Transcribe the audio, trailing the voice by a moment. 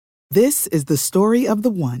This is the story of the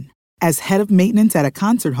one. As head of maintenance at a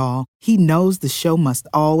concert hall, he knows the show must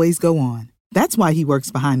always go on. That's why he works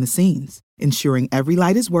behind the scenes, ensuring every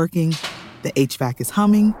light is working, the HVAC is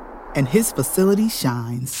humming, and his facility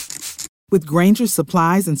shines. With Grainger's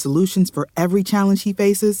supplies and solutions for every challenge he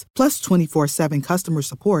faces, plus 24/7 customer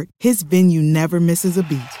support, his venue never misses a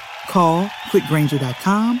beat. Call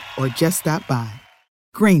quickgrainger.com or just stop by.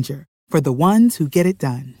 Grainger, for the ones who get it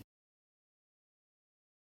done.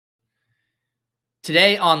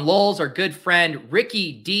 Today on Lulz, our good friend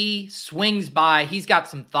Ricky D swings by. He's got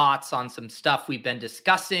some thoughts on some stuff we've been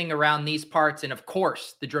discussing around these parts. And of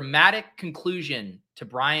course, the dramatic conclusion to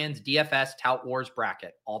Brian's DFS Tout Wars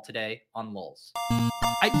bracket, all today on Lulz.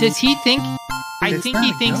 Does he think? I think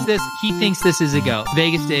he thinks this. He thinks this is a go.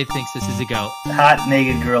 Vegas Dave thinks this is a go. Hot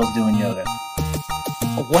naked girls doing yoga.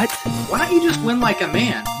 What? Why don't you just win like a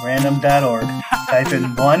man? Random.org. Type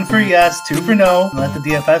in 1 for yes, 2 for no, and let the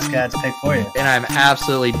DFS gods pick for you. And I'm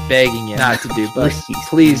absolutely begging you not to dupe us.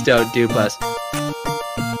 Please don't dupe us.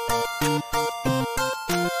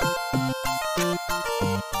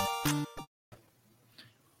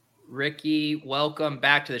 Ricky, welcome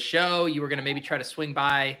back to the show. You were going to maybe try to swing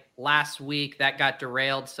by last week. That got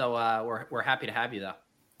derailed, so we're happy to have you, though.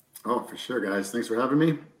 Oh, for sure, guys. Thanks for having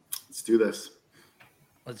me. Let's do this.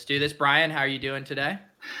 Let's do this. Brian, how are you doing today?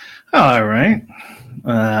 All right.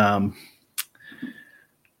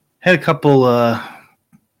 Had a couple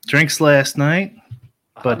drinks last night,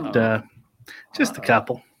 but just a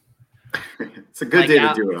couple. It's a good day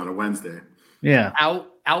to do it on a Wednesday. Yeah.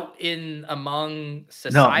 Out in among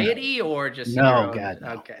society or just no, God, no.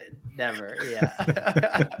 Okay, never. Yeah.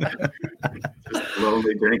 Just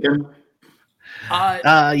lonely drinking.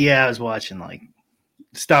 Yeah, I was watching like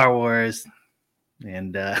Star Wars,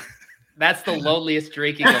 and that's the loneliest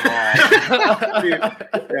drinking of all.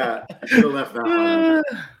 Yeah, should have left that one.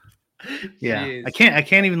 Yeah, Jeez. I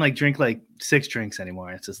can't even like drink like 6 drinks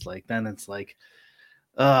anymore. It's just like then it's like,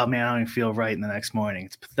 oh man, I don't even feel right in the next morning.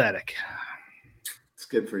 It's pathetic. It's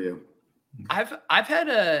good for you. I've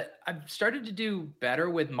started to do better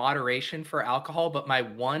with moderation for alcohol, but my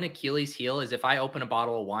one Achilles heel is if I open a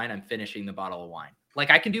bottle of wine, I'm finishing the bottle of wine. Like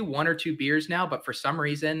I can do 1 or 2 beers now, but for some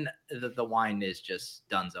reason the wine is just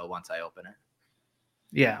donezo once I open it.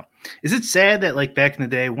 Yeah. Is it sad that like back in the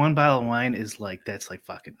day, 1 bottle of wine is like, that's like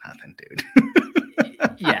fucking nothing, dude.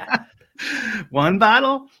 Yeah. 1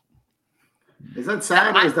 bottle? Is that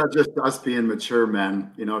sad or is that just us being mature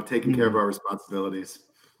men, taking care of our responsibilities?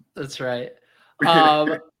 That's right.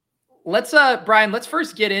 Brian, let's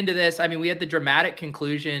first get into this. I mean, we had the dramatic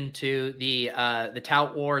conclusion to the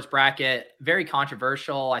Tout Wars bracket, very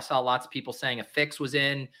controversial. I saw lots of people saying a fix was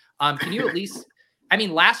in. Can you at least, I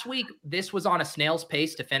mean, last week, this was on a snail's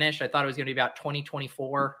pace to finish. I thought it was going to be about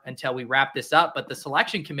 2024 until we wrap this up, but the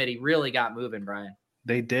selection committee really got moving, Brian.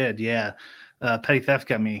 They did. Yeah. Petty Theft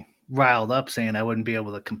got me riled up saying I wouldn't be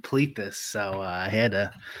able to complete this. So I had to,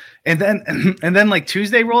 and then like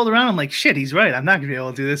Tuesday rolled around. I'm like, shit, he's right. I'm not gonna be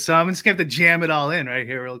able to do this. So I'm just gonna have to jam it all in right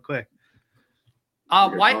here real quick.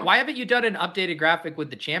 Why haven't you done an updated graphic with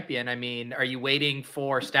the champion? I mean, are you waiting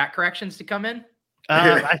for stat corrections to come in?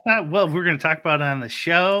 I thought, well, we're going to talk about it on the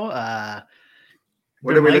show.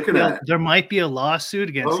 What are we looking at? There might be a lawsuit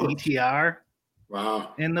against ETR.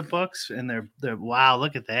 Wow. In the books, and they're wow,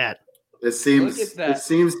 look at that. It seems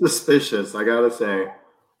suspicious, I gotta say.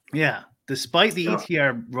 Yeah. Despite the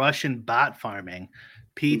ETR Russian bot farming,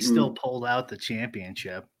 Pete still pulled out the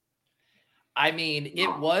championship. I mean,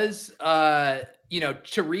 it was, to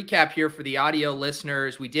recap here for the audio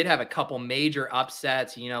listeners, we did have a couple major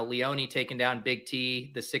upsets. Leone taking down Big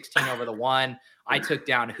T, the 16 over the 1. I took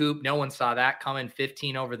down Hoop. No one saw that coming,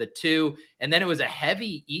 15 over the 2. And then it was a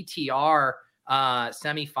heavy ETR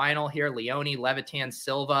semifinal here. Leone, Levitan,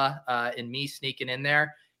 Silva, and me sneaking in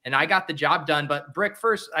there. And I got the job done. But Brick,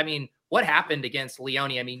 first, I mean, what happened against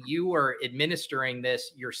Leone? I mean, you were administering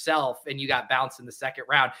this yourself and you got bounced in the second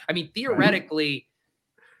round. I mean, theoretically,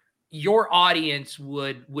 your audience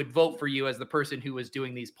would vote for you as the person who was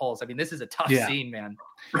doing these polls. I mean, this is a tough scene, man.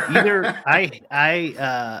 Either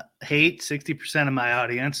I hate 60% of my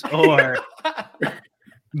audience, or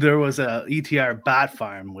there was a ETR bot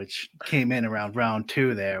farm which came in around round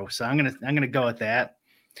 2 there. So I'm gonna go with that.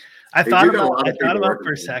 I thought about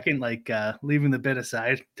for a second, like leaving the bit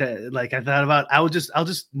aside. I'll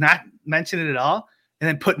just not mention it at all, and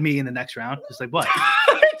then put me in the next round. Just like what?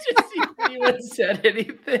 Anyone said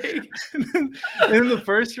anything? In the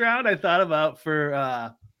first round, I thought about for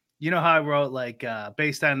how I wrote like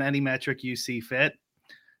based on any metric you see fit.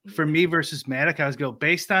 For me versus Matic, I was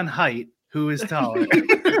based on height, who is taller.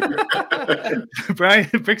 Brian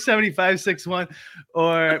Brick 7561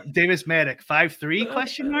 or Davis Maddock 5'3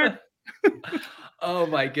 question mark. Oh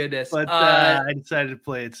my goodness. But I decided to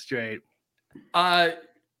play it straight.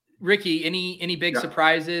 Ricky, any big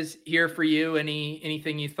surprises here for you?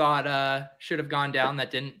 Anything you thought should have gone down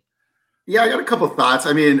that didn't? Yeah, I got a couple of thoughts.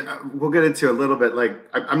 I mean, we'll get into a little bit. Like,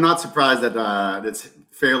 I'm not surprised that it's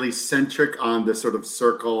fairly centric on the sort of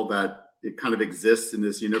circle that it kind of exists in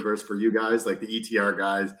this universe for you guys, like the ETR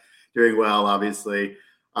guys doing well, obviously.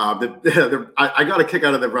 I got a kick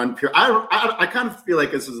out of the run pure. I kind of feel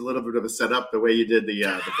like this was a little bit of a setup, the way you did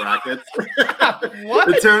the brackets. What?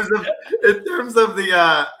 in terms of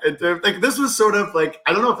like, this was sort of like,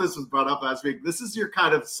 I don't know if this was brought up last week. This is your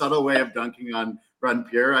kind of subtle way of dunking on Run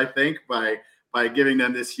Pure, I think, by giving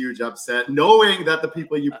them this huge upset, knowing that the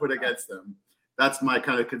people you put against them. That's my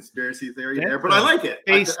kind of conspiracy theory there, but I like it.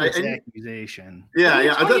 Baseless accusation.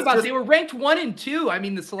 Yeah. They were ranked 1 and 2. I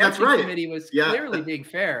mean, the selection committee was clearly being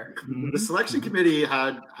fair. The selection committee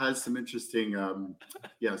has some interesting,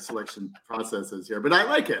 selection processes here, but I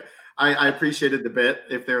like it. I appreciated the bit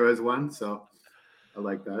if there was one, so I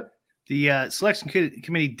like that. The selection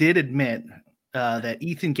committee did admit that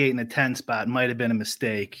Ethan Gate in the 10 spot might have been a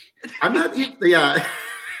mistake. I'm not. Yeah,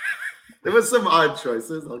 there was some odd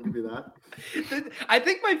choices. I'll give you that. I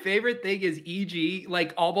think my favorite thing is EG,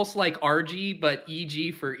 like almost like RG, but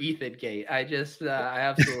EG for Ethan Gate. I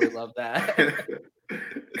absolutely love that.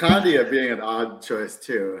 Condia being an odd choice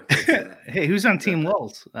too. Hey, who's on Team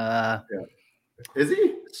Lulz? Is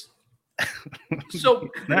he? So,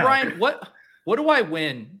 no. Brian, what do I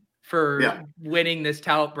win for winning this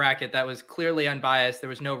tout bracket that was clearly unbiased? There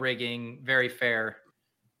was no rigging, very fair.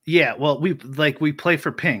 Yeah, well, we play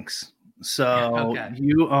for pinks. So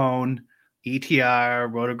you own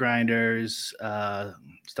ETR, Roto Grinders,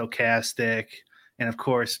 Stochastic, and of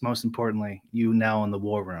course, most importantly, you now own the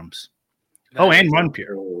War Rooms. And Run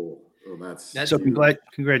Pure. That's so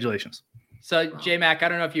congratulations. So J-Mac, I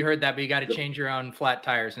don't know if you heard that, but you got to change your own flat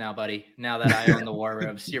tires now, buddy. Now that I own the War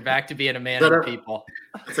Rooms, you're back to being a man of the people.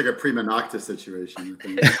 It's like a prima nocta situation.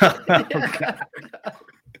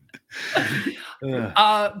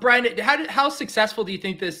 Brian, how successful do you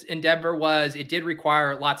think this endeavor was? It did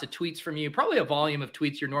require lots of tweets from you, probably a volume of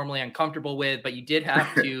tweets you're normally uncomfortable with, but you did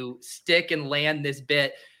have to stick and land this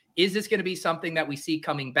bit. Is this going to be something that we see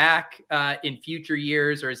coming back in future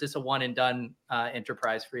years, or is this a one and done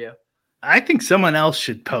enterprise for you? I think someone else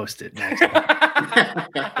should post it next time.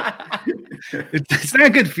 It's not a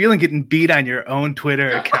good feeling getting beat on your own Twitter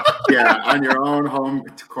account. Yeah, on your own home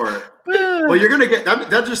court. Well, you're going to get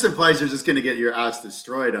that just implies you're just going to get your ass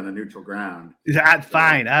destroyed on a neutral ground. That's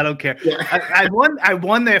fine. I don't care. Yeah. I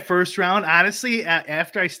won that first round. Honestly,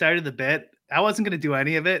 after I started the bet, I wasn't going to do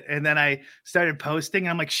any of it. And then I started posting.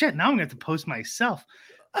 And I'm like, shit, now I'm going to have to post myself.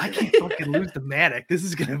 I can't fucking lose the Matic. This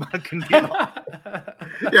is going to fucking deal.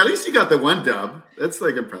 Yeah, at least you got the one dub. That's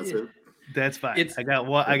like impressive. That's fine. I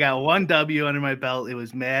got one W under my belt. It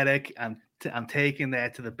was Matic. I'm taking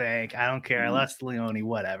that to the bank. I don't care. I lost Leone,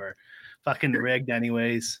 whatever. Fucking rigged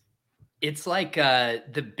anyways. It's like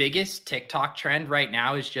the biggest TikTok trend right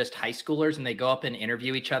now is just high schoolers, and they go up and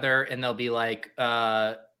interview each other, and they'll be like,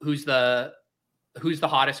 who's the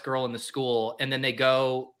hottest girl in the school? And then they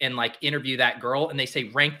go and like interview that girl, and they say,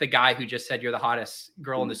 rank the guy who just said you're the hottest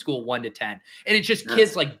girl in the school 1 to 10. And it's just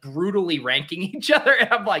kids like brutally ranking each other.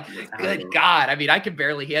 And I'm like, good God. I mean, I can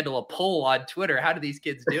barely handle a poll on Twitter. How do these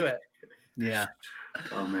kids do it? Yeah.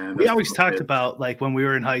 Oh man. We always talked about like when we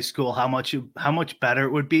were in high school, how much better it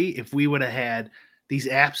would be if we would have had these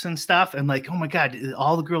apps and stuff. And like, oh my God,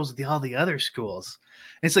 all the girls at all the other schools.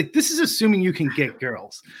 And it's like, this is assuming you can get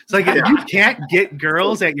girls. It's like, if you can't get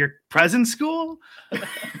girls at your present school,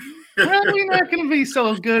 probably not going to be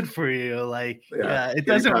so good for you. Like, it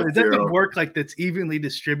doesn't work like that's evenly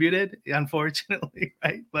distributed, unfortunately.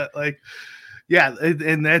 Right. But like,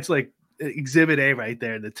 and that's like exhibit A right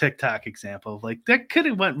there, the TikTok example. Like that could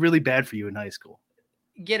have went really bad for you in high school.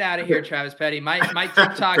 Get out of here, Travis Petty. My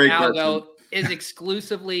TikTok algo is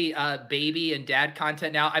exclusively baby and dad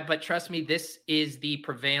content now. But trust me, this is the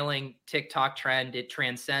prevailing TikTok trend. It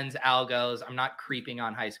transcends algos. I'm not creeping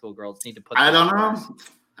on high school girls. Need to put. I don't know.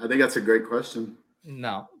 I think that's a great question.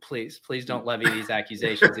 No, please don't levy these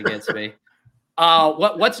accusations against me.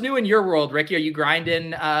 What's new in your world, Ricky? Are you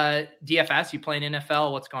grinding DFS? You playing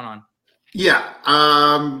NFL? What's going on? Yeah,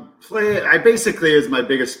 I basically is my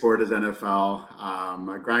biggest sport is NFL.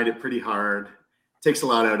 I grind it pretty hard. Takes a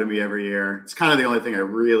lot out of me every year. It's kind of the only thing I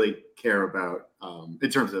really care about in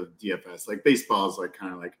terms of DFS. Like baseball is like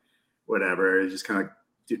kind of like whatever. You just kind of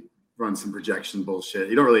run some projection bullshit.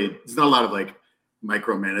 You don't really. There's not a lot of like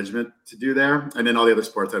micromanagement to do there. And then all the other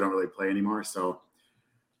sports I don't really play anymore. So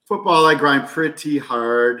football, I grind pretty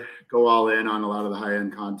hard, go all in on a lot of the high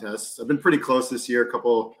end contests. I've been pretty close this year, a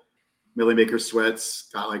couple Millie Maker Sweats,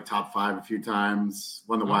 got like top 5 a few times,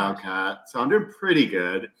 won the Wildcat. So I'm doing pretty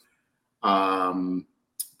good.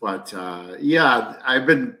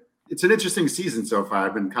 It's an interesting season so far.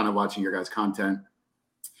 I've been kind of watching your guys' content,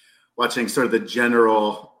 watching sort of the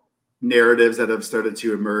general narratives that have started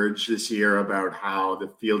to emerge this year about how the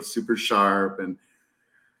field's super sharp and,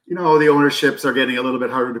 the ownerships are getting a little bit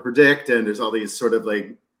harder to predict. And there's all these sort of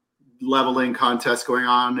like leveling contests going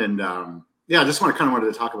on. And I just wanted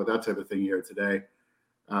to talk about that type of thing here today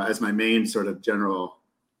as my main sort of general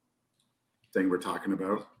thing we're talking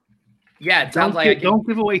about. Yeah, it sounds like don't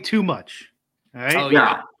give away too much. All right. Oh,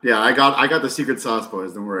 yeah. I got the secret sauce,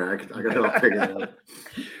 boys. Don't worry. I got it all figured out.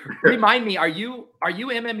 Remind me, are you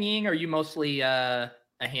MMEing? Or are you mostly a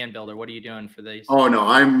hand builder? What are you doing for these? Oh no,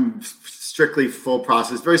 I'm strictly full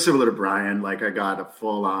process. Very similar to Brian. Like I got a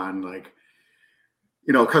full on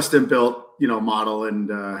custom built model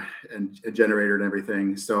and a generator and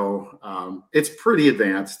everything. So it's pretty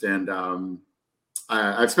advanced and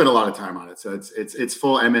I've spent a lot of time on it. So it's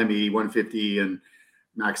full MME 150 and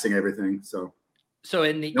maxing everything. So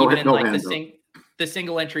in the the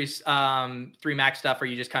single entries 3 max stuff, are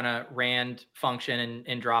you just kind of rand function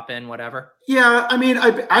and drop in whatever? Yeah, I mean,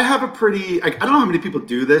 I have a pretty I don't know how many people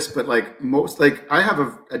do this, but I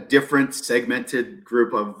have a different segmented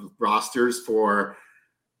group of rosters for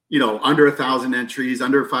under 1,000 entries,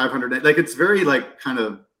 under 500. Like it's very kind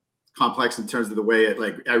of complex in terms of the way it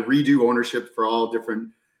I redo ownership for all different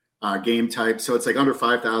game types. So it's under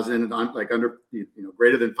 5,000 and under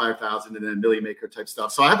greater than 5,000 and then Millie Maker type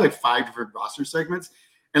stuff. So I have 5 different roster segments,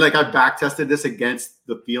 and I back tested this against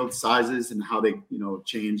the field sizes and how they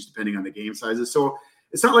change depending on the game sizes. So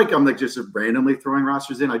it's not like I'm just randomly throwing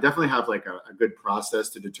rosters in. I definitely have a good process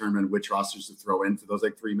to determine which rosters to throw into those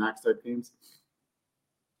 3 max type games.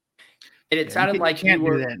 And it sounded like you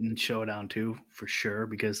were do that in Showdown too, for sure,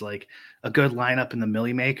 because a good lineup in the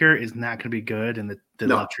Millie Maker is not going to be good in the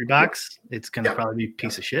luxury box. It's going to probably be a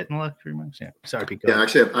piece of shit in the luxury box. Yeah, sorry, Pico. Yeah,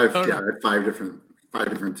 actually, I have 5 different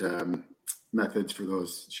methods for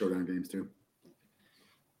those Showdown games too.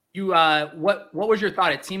 You what was your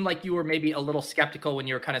thought? It seemed like you were maybe a little skeptical when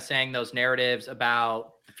you were kind of saying those narratives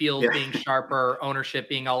about the field being sharper, ownership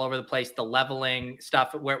being all over the place, the leveling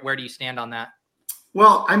stuff. Where do you stand on that?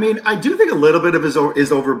 Well, I mean, I do think a little bit of it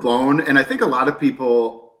is overblown. And I think a lot of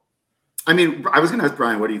people, I mean, I was going to ask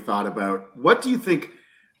Brian what he thought about, what do you think,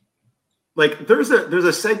 there's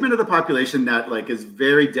a segment of the population that is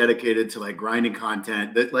very dedicated to grinding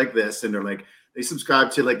content that this. And they're they subscribe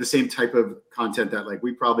to the same type of content that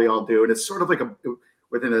we probably all do. And it's sort of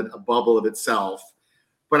within a bubble of itself.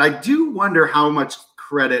 But I do wonder how much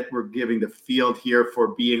credit we're giving the field here for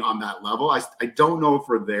being on that level. I don't know if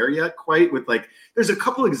we're there yet quite with there's a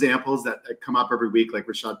couple examples that come up every week, like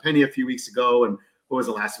Rashad Penny a few weeks ago. And what was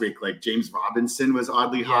it last week? James Robinson was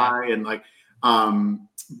oddly high. And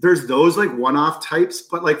there's those one-off types,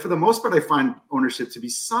 but for the most part, I find ownership to be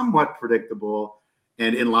somewhat predictable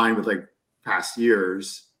and in line with past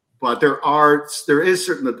years. But there is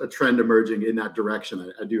certainly a trend emerging in that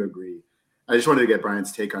direction. I do agree. I just wanted to get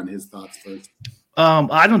Brian's take on his thoughts first.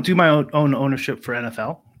 I don't do my own ownership for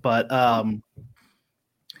NFL, but I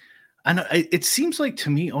know it seems like to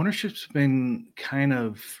me ownership's been kind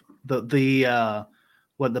of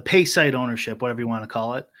the pay site ownership, whatever you want to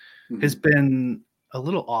call it, has been a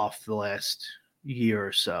little off the last year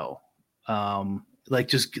or so.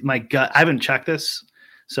 Just my gut, I haven't checked this,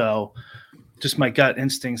 so just my gut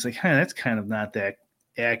instincts that's kind of not that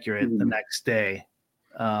accurate the next day.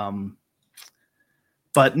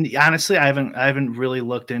 But honestly, I haven't really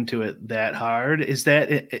looked into it that hard. I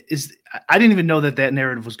didn't even know that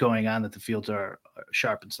narrative was going on, that the fields are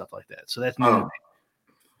sharp and stuff like that. So that's new to me.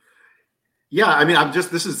 Yeah, I mean,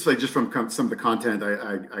 this is just from some of the content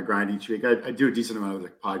I grind each week. I do a decent amount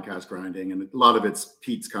of podcast grinding, and a lot of it's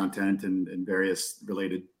Pete's content and various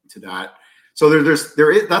related to that. So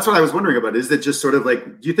there is. That's what I was wondering about. Is it just sort of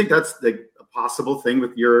do you think that's a possible thing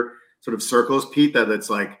with your sort of circles, Pete? That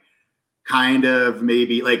it's kind of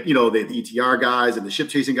maybe the ETR guys and the ship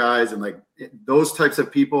chasing guys and those types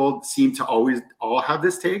of people seem to always all have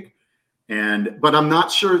this take, but I'm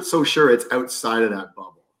not so sure it's outside of that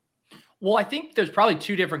bubble. Well, I think there's probably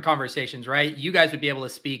 2 different conversations, right? You guys would be able to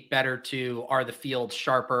speak better to, are the fields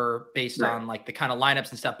sharper based on the kind of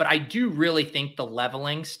lineups and stuff. But I do really think the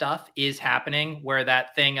leveling stuff is happening, where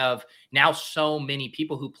that thing of now so many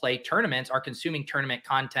people who play tournaments are consuming tournament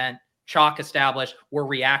content chalk established. We're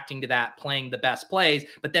reacting to that, playing the best plays.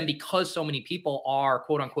 But then because so many people are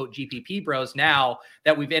quote unquote GPP bros now,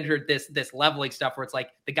 that we've entered this leveling stuff where it's like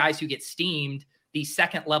the guys who get steamed, these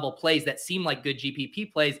second level plays that seem like good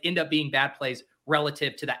GPP plays end up being bad plays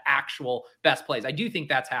relative to the actual best plays. I do think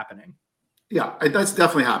that's happening. Yeah, that's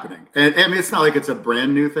definitely happening. And I mean, it's not like it's a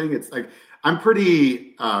brand new thing. It's like, I'm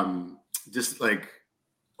pretty just like,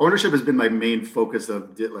 ownership has been my main focus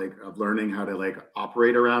of learning how to like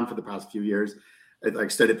operate around for the past few years. I like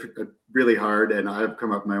studied really hard, and I've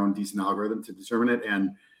come up with my own decent algorithm to determine it.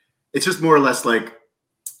 And it's just more or less like,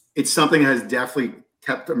 it's something that has definitely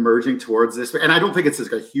kept emerging towards this. And I don't think it's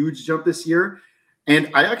like a huge jump this year. And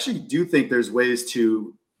I actually do think there's ways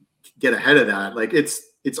to get ahead of that. Like it's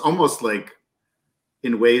almost like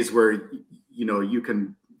in ways where, you know, you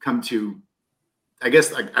can come to, I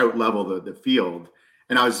guess, like out level the field.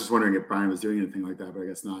 And I was just wondering if Brian was doing anything like that, but I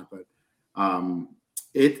guess not. But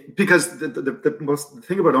because the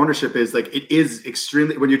thing about ownership is like, it is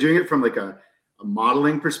extremely, when you're doing it from like a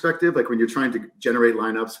modeling perspective, like when you're trying to generate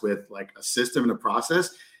lineups with like a system and a process,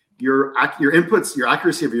 your inputs, your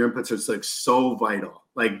accuracy of your inputs is like so vital.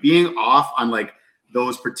 Like being off on like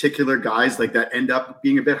those particular guys like that end up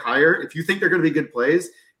being a bit higher. If you think they're going to be good plays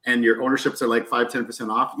and your ownerships are like 5-10%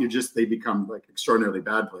 off, they become like extraordinarily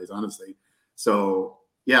bad plays, honestly. So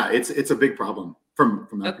yeah, it's a big problem from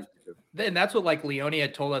that perspective. And that's what like Leone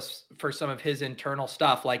had told us for some of his internal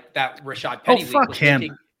stuff, like that Rashad Penny. Oh, fuck him.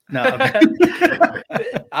 Thinking, no.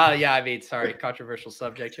 Yeah, I mean, sorry, controversial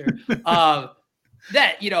subject here.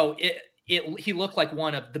 That, you know, he looked like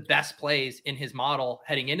one of the best plays in his model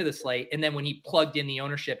heading into the slate. And then when he plugged in the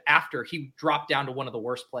ownership after, he dropped down to one of the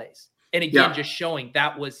worst plays. And again, just showing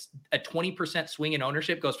that was a 20% swing in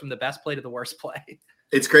ownership goes from the best play to the worst play.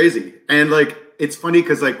 It's crazy. And like, it's funny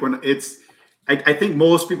because like when I think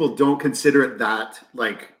most people don't consider it that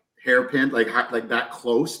like hairpin, like that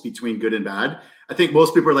close between good and bad. I think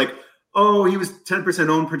most people are like, oh, he was 10%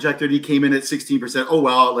 owned projected. He came in at 16%. Oh,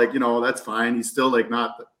 well, like, you know, that's fine. He's still like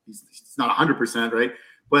he's not 100%, right?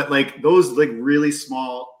 But like those like really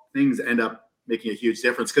small things end up making a huge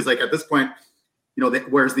difference. Cause like at this point, you know,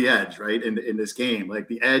 where's the edge, right? In this game, like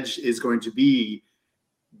the edge is going to be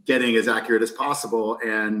getting as accurate as possible,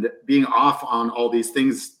 and being off on all these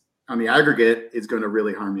things on the aggregate is going to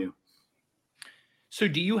really harm you. So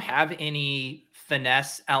do you have any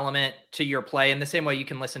finesse element to your play in the same way you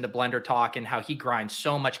can listen to Blender talk and how he grinds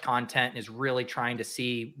so much content and is really trying to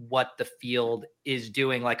see what the field is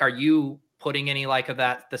doing? Like, are you putting any like of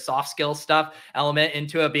the soft skill stuff element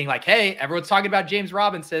into it, being like, hey, everyone's talking about James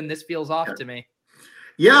Robinson, this feels off to me?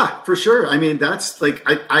 Yeah, for sure. I mean, that's like,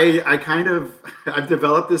 I've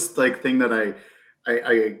developed this like thing that I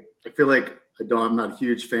feel like I'm not a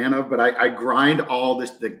huge fan of, but I grind all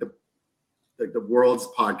this, like the world's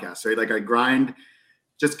podcasts, right? Like I grind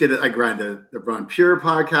the Run Pure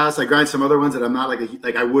podcast. I grind some other ones that I'm not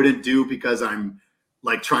like I wouldn't do because I'm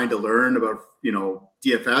like trying to learn about, you know,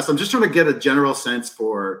 DFS. I'm just trying to get a general sense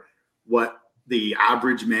for what the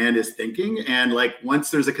average man is thinking. And like, once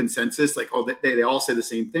there's a consensus, like, oh, they all say the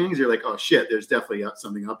same things, you're like, oh shit, there's definitely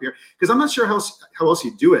something up here. Cause I'm not sure how else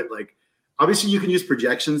you do it. Like, obviously you can use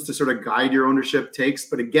projections to sort of guide your ownership takes,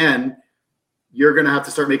 but again, you're going to have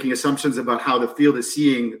to start making assumptions about how the field is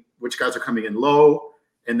seeing which guys are coming in low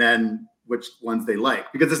and then which ones they like,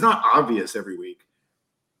 because it's not obvious every week.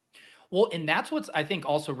 Well, and that's what's, I think,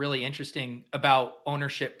 also really interesting about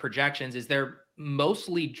ownership projections is they're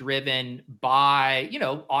mostly driven by, you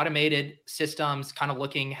know, automated systems, kind of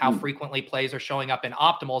looking how frequently plays are showing up in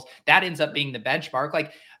optimals. That ends up being the benchmark.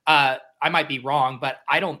 Like, I might be wrong, but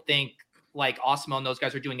I don't think like Osmo and those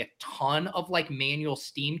guys are doing a ton of like manual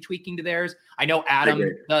Steam tweaking to theirs. I know Adam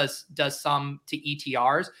does some to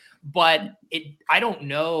ETRs, but I don't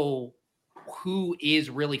know who is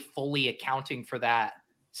really fully accounting for that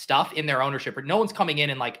stuff in their ownership, or no one's coming in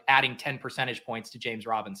and like adding 10 percentage points to James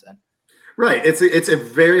Robinson. Right. It's a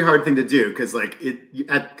very hard thing to do because like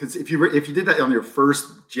because if you did that on your first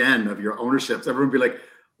gen of your ownerships, everyone would be like,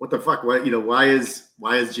 what the fuck? What, you know, why is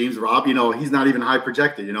James Rob, you know, he's not even high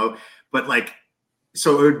projected, you know, but like,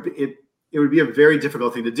 so it would be a very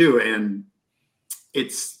difficult thing to do. And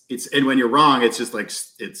and when you're wrong, it's just like,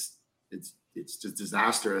 it's just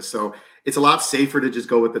disastrous. So it's a lot safer to just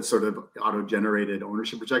go with the sort of auto-generated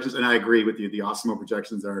ownership projections. And I agree with you. The Osmo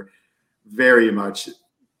projections are very much,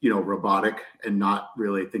 you know, robotic and not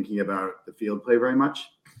really thinking about the field play very much.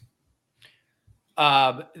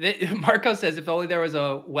 Marco says, if only there was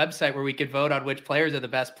a website where we could vote on which players are the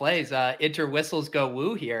best plays. Enter Whistles Go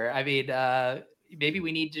Woo here. I mean, maybe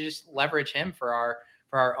we need to just leverage him for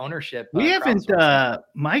our ownership. We haven't crowdsourcing.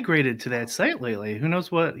 migrated to that site lately. Who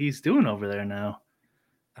knows what he's doing over there now?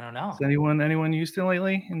 I don't know. Has anyone used it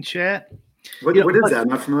lately in chat? What is that? I'm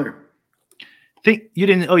not familiar. Think you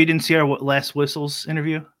didn't see our last Whistles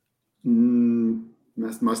interview?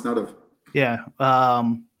 Must not have. Yeah.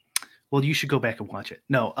 Well, you should go back and watch it.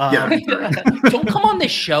 No. Don't come on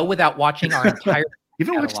this show without watching our entire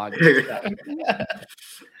catalog.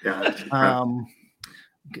 Yeah.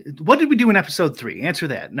 What did we do in episode 3? Answer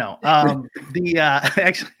that. No.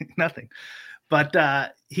 Actually nothing.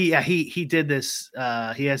 But he did this.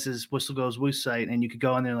 He has his Whistle Goes Woo site, and you could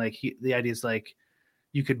go on there. Like the idea is like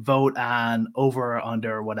you could vote on over or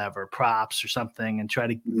under or whatever props or something, and try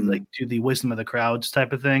to like do the wisdom of the crowds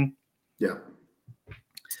type of thing. Yeah.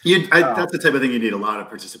 That's the type of thing you need a lot of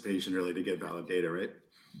participation really to get valid data, right?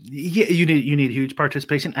 Yeah, you need huge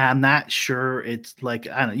participation. I'm not sure it's like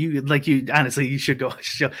I don't know. You honestly you should go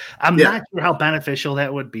show. I'm not sure how beneficial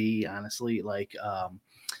that would be, honestly. Like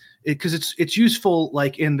because it's useful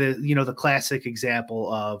like in the the classic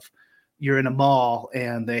example of you're in a mall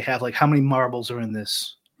and they have like how many marbles are in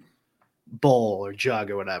this bowl or jug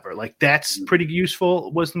or whatever. Like that's pretty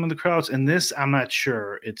useful wisdom of the crowds. And this I'm not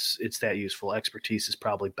sure it's that useful. Expertise is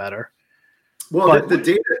probably better. Well, but the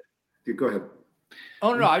data. Go ahead.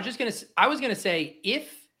 Oh no, I was gonna say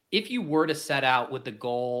if you were to set out with the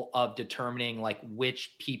goal of determining like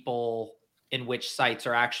which people in which sites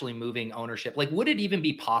are actually moving ownership, like would it even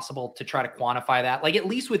be possible to try to quantify that? Like at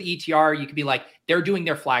least with ETR, you could be like they're doing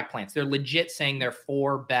their flag plants, they're legit saying their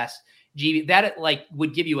 4 best GB. That like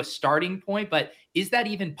would give you a starting point, but is that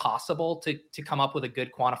even possible to come up with a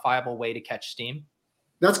good quantifiable way to catch steam?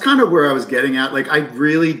 That's kind of where I was getting at. Like, I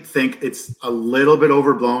really think it's a little bit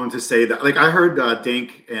overblown to say that. Like, I heard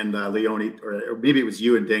Dink and Leone, or maybe it was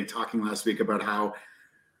you and Dink talking last week about how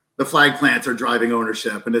the flag plants are driving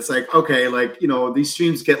ownership. And it's like, okay, like, these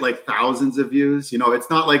streams get like thousands of views. It's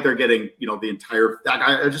not like they're getting, the entire.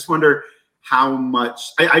 I just wonder how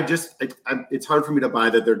much. It's hard for me to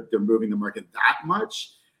buy that they're moving the market that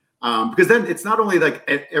much. Because then it's not only like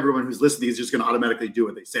everyone who's listening is just going to automatically do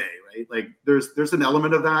what they say, right? Like there's an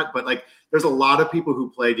element of that, but like there's a lot of people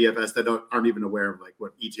who play DFS that aren't even aware of like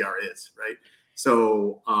what ETR is, right?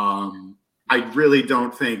 So I really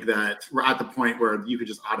don't think that we're at the point where you could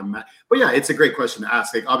just automatic. But yeah, it's a great question to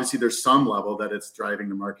ask. Like obviously there's some level that it's driving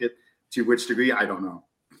the market. To which degree, I don't know.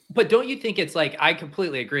 But don't you think it's like, I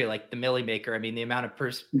completely agree. Like the Millie Maker, I mean, the amount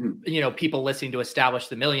of people listening to Establish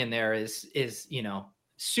the Million there is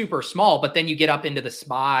super small, but then you get up into the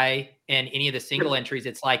SPY and any of the single entries,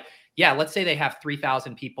 it's like, yeah, let's say they have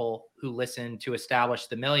 3,000 people who listen to Establish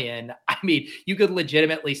the Million. I mean, you could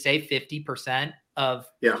legitimately say 50% of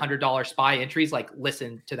 $100 SPY entries like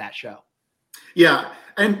listen to that show. Yeah.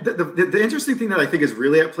 And the interesting thing that I think is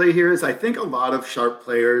really at play here is I think a lot of sharp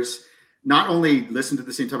players not only listen to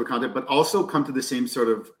the same type of content, but also come to the same sort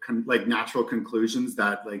of like natural conclusions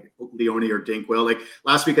that like Leone or Dink will. Like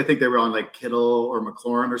last week, I think they were on like Kittle or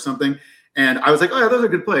McLaurin or something. And I was like, oh yeah, those are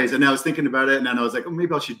good plays. And I was thinking about it. And then I was like, oh,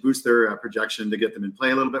 maybe I should boost their projection to get them in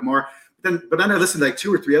play a little bit more. But then I listened to like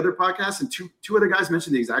 2 or 3 other podcasts and two other guys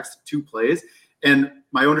mentioned the exact 2 plays. And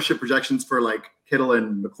my ownership projections for like Kittle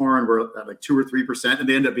and McLaurin were at like 2 or 3%. And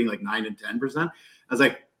they ended up being like 9 and 10%. I was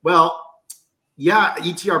like, well, yeah,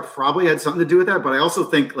 ETR probably had something to do with that, but I also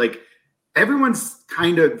think like everyone's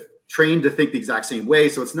kind of trained to think the exact same way.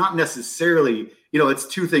 So it's not necessarily, it's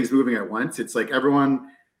 2 things moving at once. It's like everyone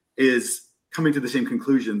is coming to the same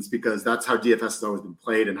conclusions because that's how DFS has always been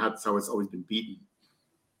played and that's how it's always been beaten.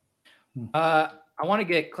 I want to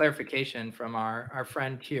get clarification from our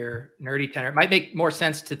friend here, Nerdy Tenor. It might make more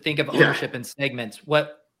sense to think of ownership in segments.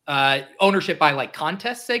 What ownership by like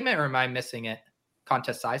contest segment, or am I missing it?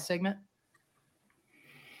 Contest size segment?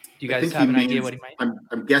 Do you guys have an idea what he might?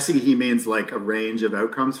 I'm guessing he means like a range of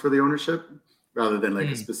outcomes for the ownership rather than like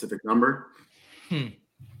a specific number.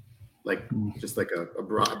 Like just like a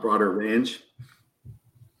broader range.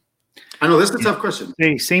 I know this is a tough question.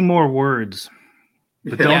 Say more words,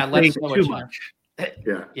 but don't say too much.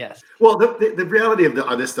 Yeah. Yes. Well, the reality of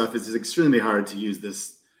this stuff is it's extremely hard to use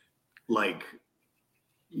this like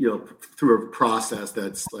through a process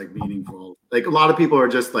that's like meaningful. Like a lot of people are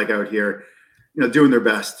just like out here, doing their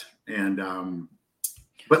best. And,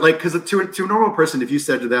 but like, cause to a normal person, if you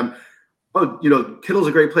said to them, oh, Kittle's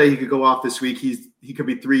a great play, he could go off this week. He could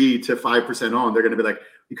be 3 to 5% on. They're going to be like,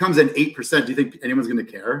 he comes in 8%. Do you think anyone's going to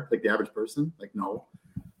care? Like the average person? Like, no,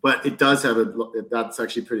 but it does have that's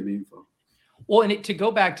actually pretty meaningful. Well, and to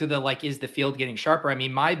go back to the, like, is the field getting sharper? I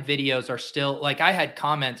mean, my videos are still like, I had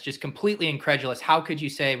comments just completely incredulous. How could you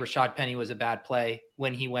say Rashad Penny was a bad play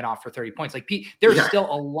when he went off for 30 points? Like, there's still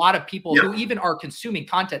a lot of people who even are consuming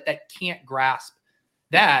content that can't grasp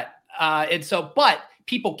that. And so, but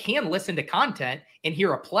people can listen to content and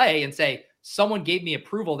hear a play and say, someone gave me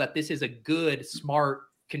approval that this is a good, smart,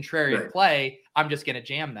 contrarian play. I'm just going to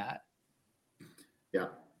jam that. Yeah.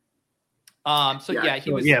 He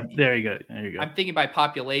was. Yeah, there you go. I'm thinking by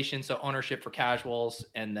population, so ownership for casuals,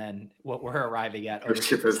 and then what we're arriving at.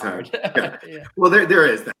 Ownership is hard. Yeah. Well, there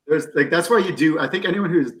is that. There's like, that's why you do. I think anyone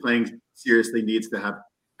who's playing seriously needs to have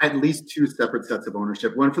at least 2 separate sets of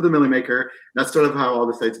ownership. One for the Millie Maker. That's sort of how all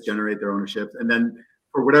the sites generate their ownership, and then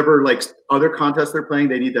for whatever like other contests they're playing,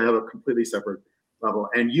 they need to have a completely separate level.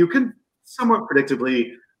 And you can somewhat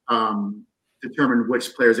predictably determine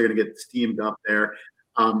which players are going to get steamed up there.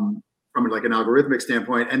 From like an algorithmic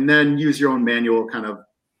standpoint, and then use your own manual kind of.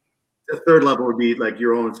 The third level would be like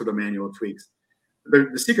your own sort of manual tweaks.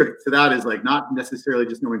 The secret to that is like not necessarily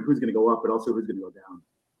just knowing who's going to go up, but also who's going to go down.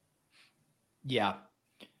 Yeah.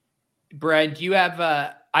 Brian, do you have,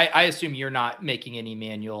 I assume you're not making any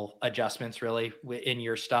manual adjustments really in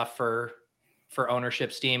your stuff for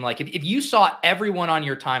ownership Steam. Like if you saw everyone on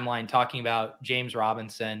your timeline talking about James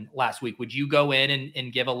Robinson last week, would you go in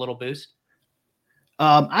and give a little boost?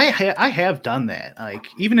 I have done that. Like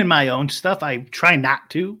even in my own stuff, I try not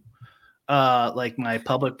to. Like my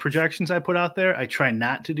public projections I put out there, I try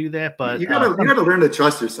not to do that. But you gotta learn to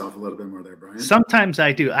trust yourself a little bit more there, Brian. Sometimes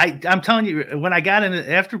I do. I'm telling you, when I got in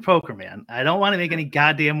after poker, man, I don't want to make any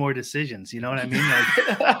goddamn more decisions. You know what I mean? Like,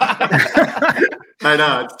 I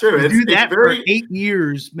know it's true. Do that for 8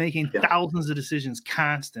 years, making thousands of decisions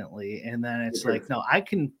constantly, and then it's like, no, I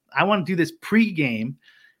want to do this pre-game.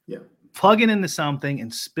 Yeah. Plug it into something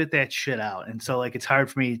and spit that shit out. And so like, it's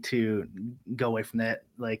hard for me to go away from that,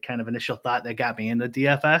 like kind of initial thought that got me into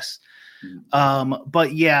DFS.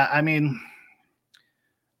 But yeah, I mean,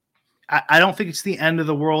 I don't think it's the end of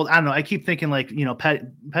the world. I don't know. I keep thinking like, you know,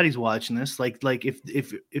 Petty's watching this, like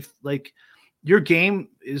if like your game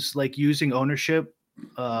is like using ownership,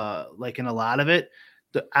 like in a lot of it,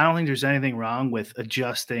 I don't think there's anything wrong with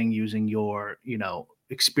adjusting using your, you know,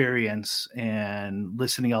 experience and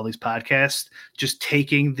listening to all these podcasts, just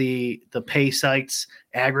taking the pay sites,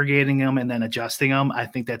 aggregating them, and then adjusting them. I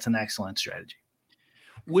think that's an excellent strategy.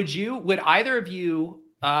 Would either of you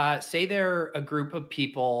say they're a group of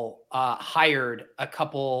people hired a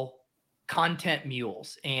couple content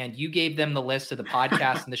mules and you gave them the list of the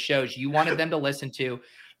podcasts and the shows you wanted them to listen to,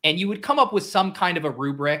 and you would come up with some kind of a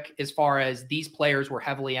rubric as far as these players were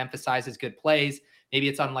heavily emphasized as good plays. Maybe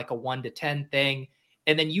it's on like a 1 to 10 thing.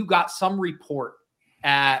 And then you got some report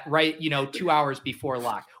at 2 hours before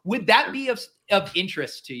lock. Would that be of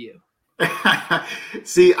interest to you?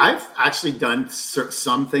 See, I've actually done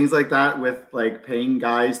some things like that with like paying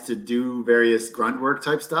guys to do various grunt work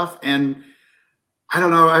type stuff. And I don't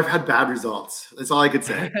know, I've had bad results. That's all I could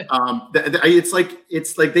say. It's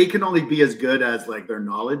like they can only be as good as like their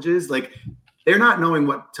knowledge is. Like they're not knowing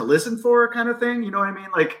what to listen for kind of thing. You know what I mean?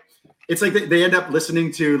 Like, it's like they end up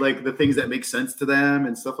listening to like the things that make sense to them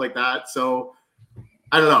and stuff like that. So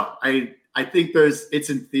I don't know. I think it's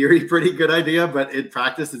in theory pretty good idea, but in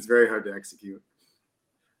practice it's very hard to execute.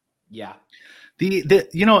 Yeah.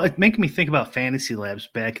 It makes me think about Fantasy Labs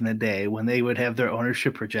back in the day when they would have their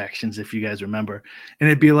ownership projections, if you guys remember, and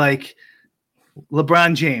it'd be like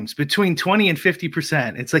LeBron James between 20 and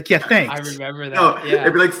 50%. It's like, yeah, thanks. I remember that. No,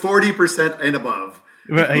 it'd be like 40% and above.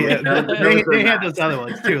 Right, yeah. they had those other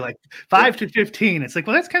ones too, like 5 to 15. It's like,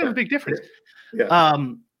 well, that's kind of a big difference. Yeah.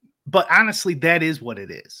 But honestly, that is what it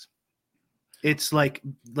is. It's like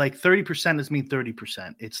 30% does mean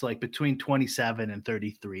 30%. It's like between 27 and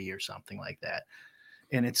 33 or something like that.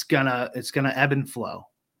 And it's gonna ebb and flow.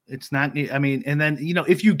 It's not, I mean, and then, you know,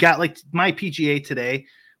 if you got like my PGA today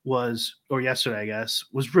or yesterday, I guess,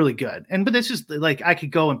 was really good. But this is like, I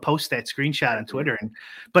could go and post that screenshot on Twitter,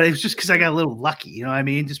 but it was just because I got a little lucky, you know what I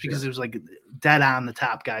mean? Just because it was like dead on, the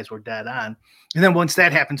top guys were dead on. And then once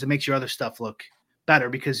that happens, it makes your other stuff look better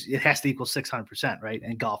because it has to equal 600%, right?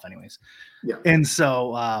 In golf anyways. Yeah. And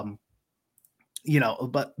so, you know,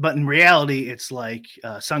 but in reality, it's like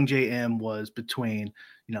Sung J M was between,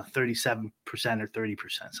 you know, 37% or 30%,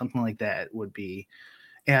 something like that would be.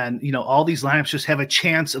 And, you know, all these lineups just have a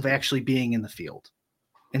chance of actually being in the field.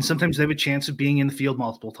 And sometimes they have a chance of being in the field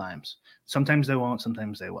multiple times. Sometimes they won't,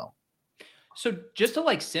 sometimes they will. So just to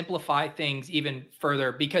like simplify things even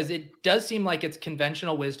further, because it does seem like it's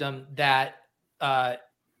conventional wisdom that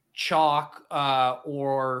chalk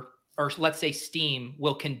or or let's say Steam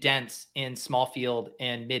will condense in small field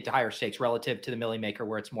and mid to higher stakes relative to the Millie Maker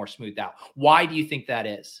where it's more smoothed out. Why do you think that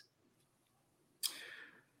is?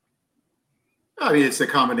 I mean, it's a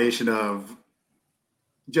combination of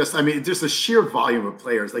just the sheer volume of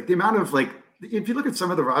players. Like the amount of if you look at some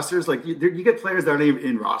of the rosters, like you get players that aren't even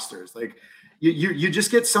in rosters. Like you just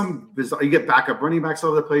get you get backup running backs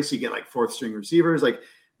all over the place. You get like fourth string receivers. Like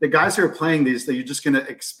the guys who are playing these, that you're just going to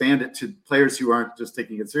expand it to players who aren't just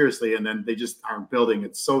taking it seriously, and then they just aren't building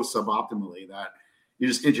it so suboptimally that you're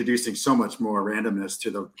just introducing so much more randomness to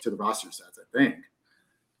the roster sets. I think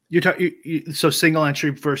you're talking so single entry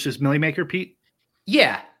versus Millie Maker, Pete.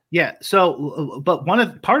 Yeah. So, but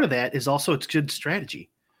part of that is also it's good strategy.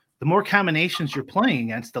 The more combinations you're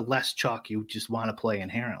playing against, the less chalk you just want to play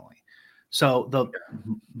inherently. So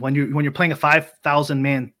when you're playing a 5,000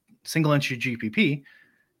 man single entry GPP,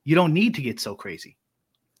 you don't need to get so crazy.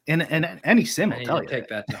 And any sim will tell you. Take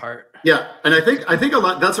that to heart. Yeah, and I think a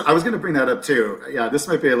lot. I was going to bring that up too. Yeah, this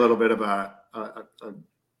might be a little bit of a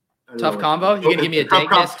tough combo. You gonna give me a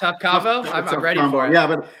Dankness tough combo? I'm ready for it. Yeah,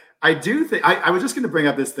 but I do think I was just going to bring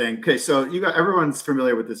up this thing. Okay, so everyone's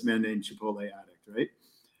familiar with this man named Chipotle Addict,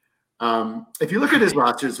 right? If you look at his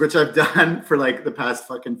rosters, which I've done for like the past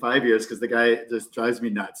fucking 5 years, because the guy just drives me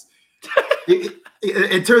nuts.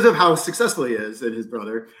 In terms of how successful he is and his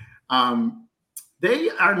brother, they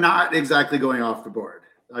are not exactly going off the board.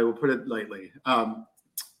 I will put it lightly.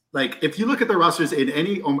 Like if you look at the rosters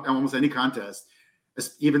in almost any contest,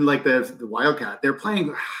 even like the Wildcat, they're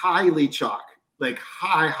playing highly chalk. Like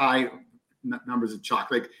high numbers of chalk,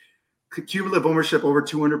 like cumulative ownership over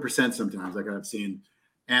 200% sometimes, like I've seen.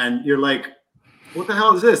 And you're like, what the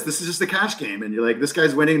hell is this? This is just a cash game. And you're like, this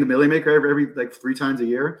guy's winning the Millie Maker every like 3 times a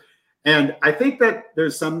year. And I think that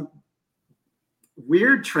there's some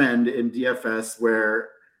weird trend in DFS where,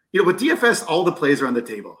 with DFS, all the plays are on the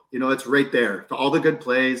table. It's right there. All the good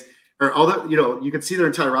plays or all the, you can see their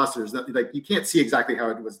entire rosters. Like you can't see exactly how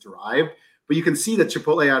it was derived. But you can see that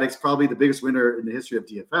Chipotle Addict's probably the biggest winner in the history of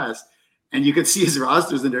DFS, and you can see his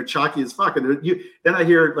rosters and they're chalky as fuck. And then I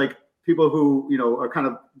hear like people who are kind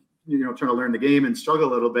of trying to learn the game and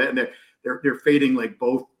struggle a little bit, and they're fading like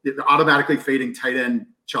both. They're automatically fading tight end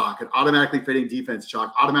chalk and automatically fading defense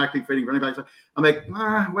chalk, automatically fading running back chalk. I'm like,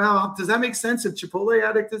 well, does that make sense if Chipotle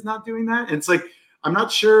Addict is not doing that? And it's like I'm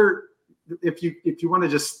not sure if you want to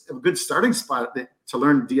just a good starting spot to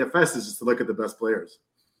learn DFS is just to look at the best players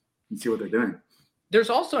and see what they're doing. There's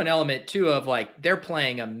also an element too of like they're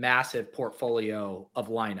playing a massive portfolio of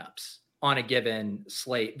lineups on a given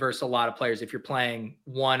slate versus a lot of players. If you're playing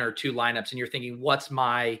 1 or 2 lineups and you're thinking, what's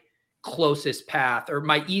my closest path or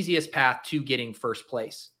my easiest path to getting first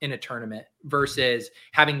place in a tournament versus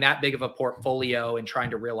having that big of a portfolio and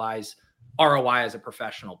trying to realize ROI as a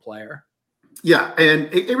professional player. Yeah,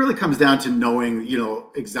 and it really comes down to knowing,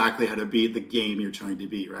 exactly how to beat the game you're trying to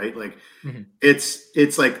beat, right? Like,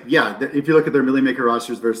 it's like, yeah, if you look at their Millie Maker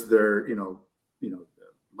rosters versus their,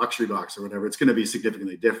 luxury box or whatever, it's going to be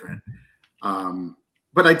significantly different.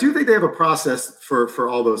 But I do think they have a process for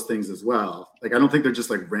all those things as well. Like, I don't think they're just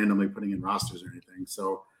like randomly putting in rosters or anything.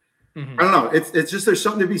 So I don't know. It's just there's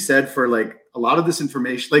something to be said for like a lot of this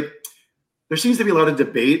information. Like, there seems to be a lot of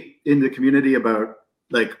debate in the community about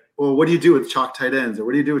like, well, what do you do with chalk tight ends or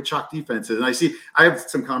what do you do with chalk defenses? And I have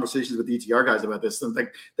some conversations with ETR guys about this. And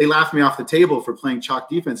like, they laugh me off the table for playing chalk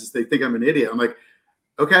defenses. They think I'm an idiot. I'm like,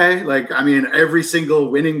 okay. Like, I mean, every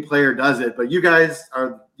single winning player does it, but you guys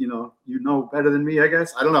are, better than me, I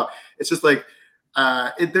guess. I don't know. It's just like,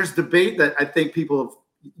 there's debate that I think people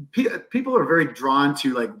are very drawn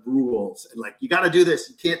to like rules and like, you got to do this,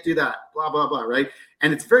 you can't do that, blah, blah, blah. Right.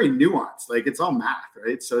 And it's very nuanced. Like it's all math,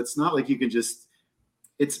 right? So it's not like you can just,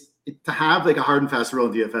 to have like a hard and fast rule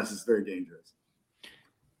in DFS is very dangerous.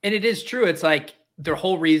 And it is true. It's like the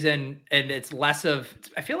whole reason, and it's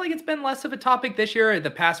I feel like it's been less of a topic this year.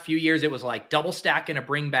 The past few years, it was like double stack and a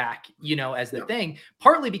bring back, as the thing,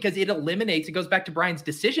 partly because it goes back to Brian's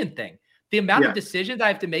decision thing. The amount of decisions I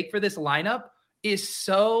have to make for this lineup is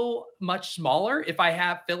so much smaller if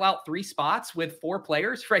I fill out 3 spots with 4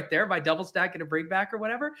 players right there by double stack and a bring back or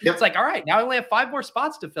whatever. Yep. It's like, all right, now I only have 5 more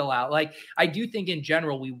spots to fill out. Like, I do think in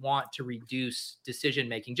general, we want to reduce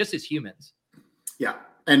decision-making just as humans. Yeah.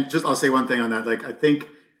 And I'll say one thing on that. Like, I think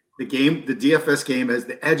the DFS game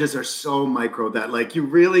the edges are so micro that like, you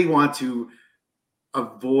really want to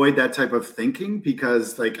avoid that type of thinking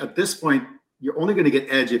because like at this point, you're only going to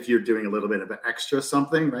get edge if you're doing a little bit of an extra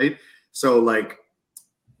something, right? So like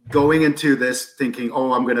going into this thinking,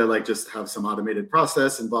 oh, I'm going to like just have some automated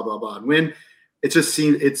process and blah, blah, blah and win. It just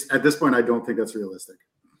seems at this point, I don't think that's realistic.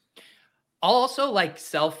 I'll also like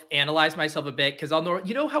self-analyze myself a bit because I'll know,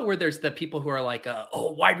 you know how where there's the people who are like,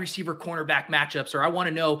 wide receiver cornerback matchups, or I want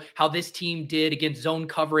to know how this team did against zone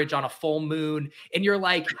coverage on a full moon. And you're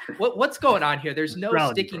like, what's going on here? There's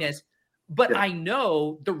no stickiness. But I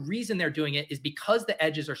know the reason they're doing it is because the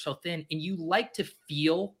edges are so thin and you like to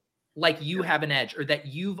feel like you have an edge or that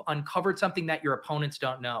you've uncovered something that your opponents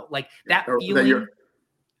don't know. Like that feeling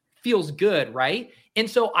feels good, right? And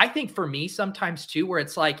so I think for me sometimes too, where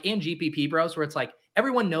it's like in GPP bros, where it's like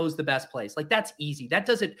everyone knows the best plays. Like that's easy. That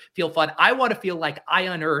doesn't feel fun. I want to feel like I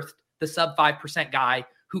unearthed the sub 5% guy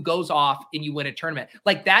who goes off and you win a tournament.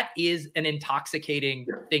 Like that is an intoxicating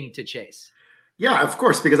thing to chase. Yeah, of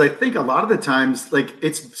course, because I think a lot of the times, like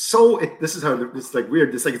this is how it's like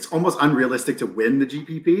weird. It's like it's almost unrealistic to win the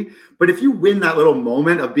GPP. But if you win that little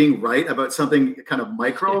moment of being right about something kind of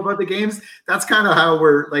micro about the games, that's kind of how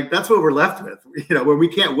that's what we're left with. You know, when we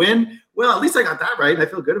can't win, well, at least I got that right, and I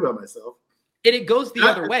feel good about myself. And it goes the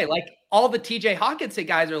other way. Like all the TJ Hawkinson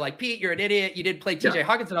guys are like, Pete, you're an idiot. You didn't play TJ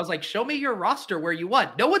Hawkinson. I was like, show me your roster where you won.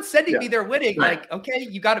 No one's sending me they're winning. Right. Like, okay,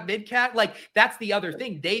 you got a mid cat. Like that's the other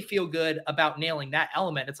thing. They feel good about nailing that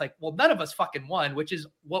element. It's like, well, none of us fucking won, which is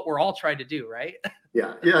what we're all trying to do, right?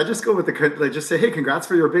 Yeah. Just go with just say, hey, congrats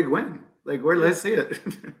for your big win. Like, let's see it.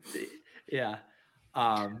 Yeah.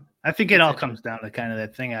 I think it all comes down to kind of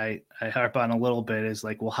that thing I harp on a little bit is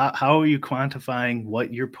like, well, how are you quantifying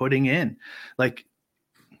what you're putting in? Like,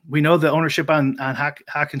 we know the ownership on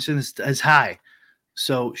Hawkinson is high.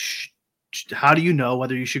 So how do you know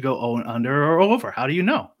whether you should go under or over? How do you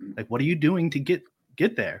know? Like, what are you doing to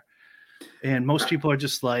get there? And most people are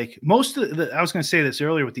just like, I was going to say this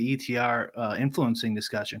earlier with the ETR influencing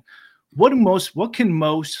discussion. What can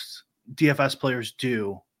most DFS players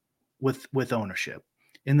do with ownership?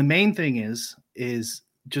 And the main thing is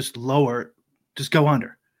just go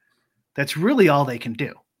under. That's really all they can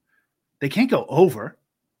do. They can't go over.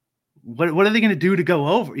 What are they going to do to go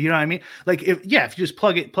over? You know what I mean? Like if you just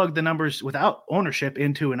plug the numbers without ownership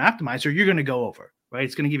into an optimizer, you're going to go over, right?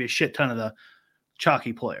 It's going to give you a shit ton of the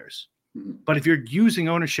chalky players. Mm-hmm. But if you're using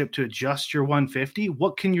ownership to adjust your 150,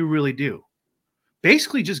 what can you really do?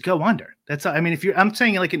 Basically just go under. I'm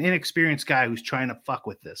saying like an inexperienced guy who's trying to fuck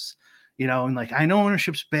with this, you know, and like, I know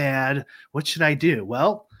ownership's bad. What should I do?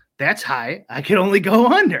 Well, that's high. I can only go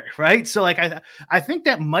under, right? So like, I think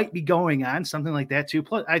that might be going on, something like that too.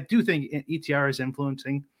 Plus, I do think ETR is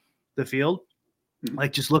influencing the field. Mm-hmm.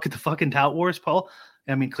 Like, just look at the fucking tout wars, Paul.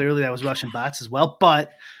 I mean, clearly that was Russian bots as well,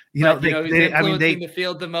 but who's influencing the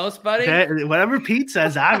field the most, buddy? Whatever Pete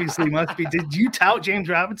says, obviously must be. Did you tout James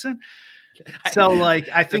Robinson? So like,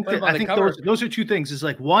 I think those are two things. Is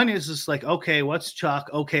like, one is just like, okay, what's chalk?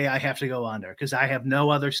 Okay, I have to go under because I have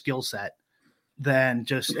no other skill set than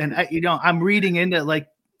just, and I'm reading into like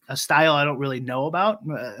a style I don't really know about.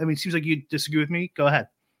 I mean, it seems like you disagree with me. Go ahead.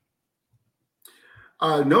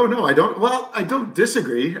 No, I don't. Well, I don't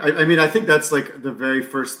disagree. I mean, I think that's like the very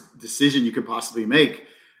first decision you could possibly make.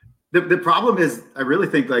 The problem is, I really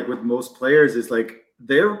think like with most players is like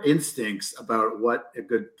their instincts about what a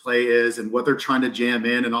good play is and what they're trying to jam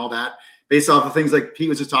in and all that based off of things like Pete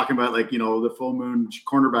was just talking about, like, the full moon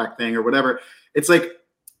cornerback thing or whatever. It's like,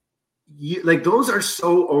 those are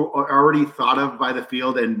so already thought of by the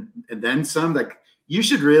field and then some. Like, you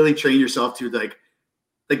should really train yourself to like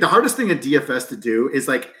the hardest thing at DFS to do is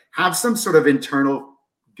like have some sort of internal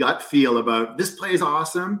gut feel about this play is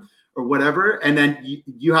awesome or whatever. And then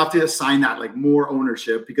you have to assign that like more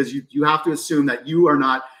ownership because you have to assume that you are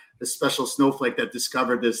not the special snowflake that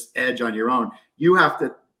discovered this edge on your own. You have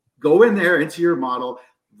to go in there into your model,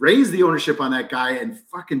 raise the ownership on that guy and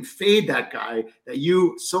fucking fade that guy that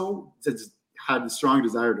you had the strong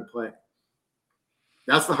desire to play.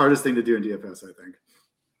 That's the hardest thing to do in DFS, I think.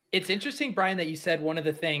 It's interesting, Brian, that you said one of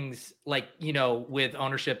the things like, with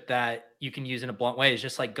ownership that you can use in a blunt way is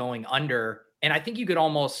just like going under. And I think you could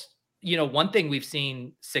almost, one thing we've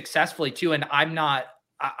seen successfully too, and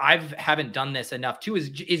I haven't done this enough too,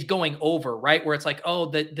 is going over, right? Where it's like, oh,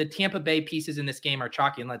 the Tampa Bay pieces in this game are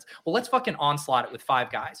chalky, and let's fucking onslaught it with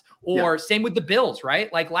 5 guys. Or same with the Bills,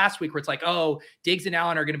 right? Like last week where it's like, oh, Diggs and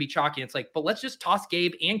Allen are going to be chalky. And it's like, but let's just toss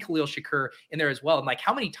Gabe and Khalil Shakur in there as well. And like,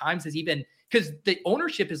 how many times has even, because the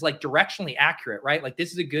ownership is like directionally accurate, right? Like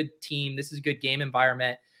this is a good team. This is a good game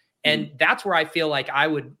environment. And that's where I feel like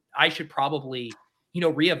I should probably,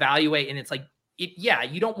 reevaluate. And it's like,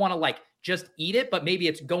 you don't want to like just eat it, but maybe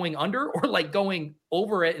it's going under or like going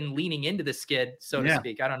over it and leaning into the skid, so to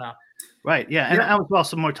speak. I don't know. Right. Yeah. And I was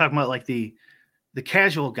also more talking about like the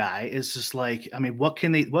casual guy is just like, I mean,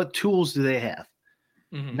 what tools do they have?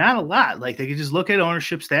 Mm-hmm. Not a lot. Like they could just look at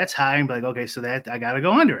ownership stats high and be like, okay, so that I got to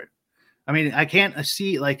go under it. I mean, I can't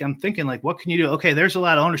see, like, I'm thinking, like, what can you do? Okay, there's a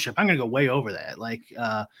lot of ownership. I'm going to go way over that. Like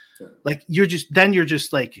you're just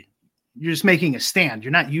making a stand.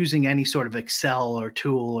 You're not using any sort of Excel or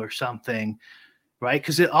tool or something, right?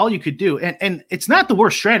 Because all you could do, and it's not the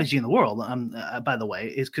worst strategy in the world, by the way,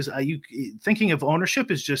 is because you thinking of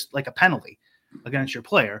ownership is just like a penalty against your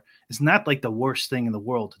player. It's not like the worst thing in the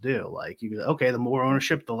world to do. Like, the more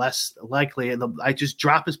ownership, the less likely I just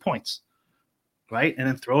drop his points. Right. And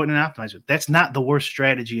then throw it in an optimizer. That's not the worst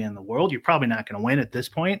strategy in the world. You're probably not going to win at this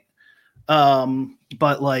point.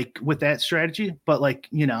 But like with that strategy,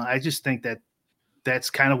 I just think that that's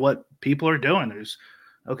kind of what people are doing.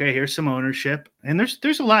 Here's some ownership, and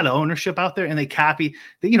there's a lot of ownership out there, and they copy,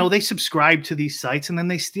 they subscribe to these sites and then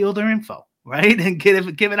they steal their info. Right. And give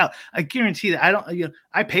it out. I guarantee that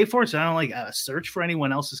I pay for it. So I don't like search for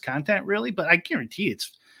anyone else's content really, but I guarantee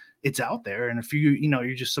it's out there. And if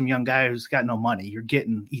you're just some young guy who's got no money, you're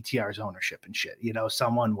getting ETR's ownership and shit,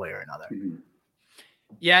 some one way or another.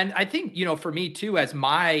 Yeah. And I think, for me too, as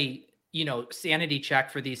my, sanity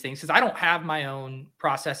check for these things, because I don't have my own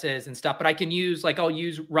processes and stuff, but I can use, I'll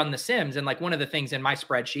use Run the Sims. And one of the things in my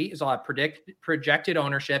spreadsheet is I'll have projected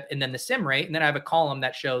ownership and then the sim rate. And then I have a column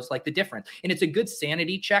that shows the difference. And it's a good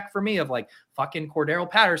sanity check for me of fucking Cordero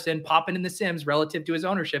Patterson popping in the Sims relative to his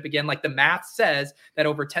ownership. Again, the math says that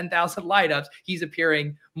over 10,000 light-ups, he's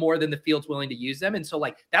appearing more than the field's willing to use them. And so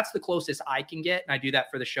that's the closest I can get. And I do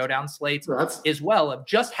that for the showdown slates as well, of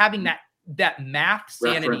just having that math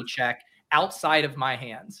sanity check outside of my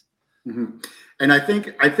hands. Mm-hmm. And I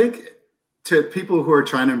think to people who are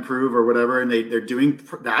trying to improve or whatever, and they're doing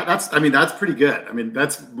that, that's pretty good. I mean,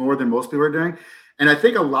 that's more than most people are doing. And I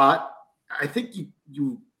think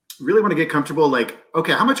you really want to get comfortable.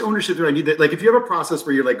 Okay, how much ownership do I need? If you have a process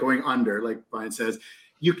where you're going under, like Brian says,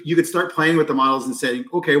 you could start playing with the models and saying,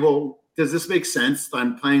 okay, well, does this make sense?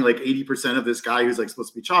 I'm playing 80% of this guy who's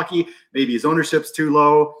supposed to be chalky. Maybe his ownership's too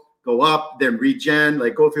low. Go up, then regen,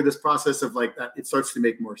 go through this process of that. It starts to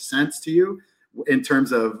make more sense to you in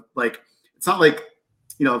terms of it's not like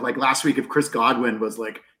last week if Chris Godwin was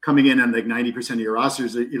coming in on 90% of your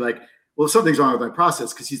rosters, you're well, something's wrong with my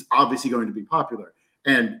process because he's obviously going to be popular,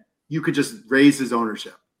 and you could just raise his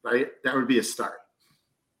ownership, right? That would be a start.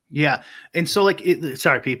 Yeah, and so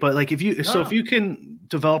sorry, Pete, but if you can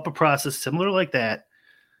develop a process similar like that,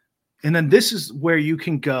 and then this is where you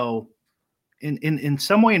can go. In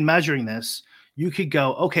some way in measuring this, you could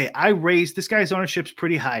go, okay, I raised this guy's ownership's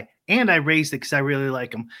pretty high, and I raised it because I really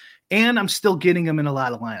like him, and I'm still getting him in a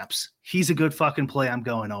lot of lineups. He's a good fucking play. I'm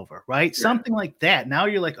going over, right? Yeah. Something like that. Now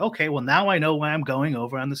you're okay, well, now I know why I'm going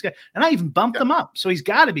over on this guy, and I even bumped him up, so he's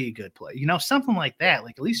got to be a good play. Something like that.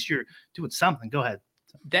 At least you're doing something. Go ahead.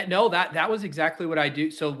 That was exactly what I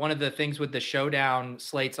do. So one of the things with the showdown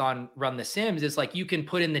slates on Run the Sims is you can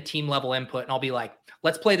put in the team level input, and I'll be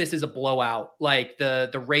let's play this as a blowout,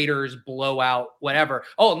 the Raiders blowout, whatever.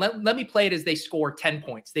 Oh, and let me play it as they score 10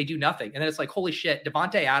 points. They do nothing. And then it's holy shit,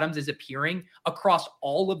 Devontae Adams is appearing across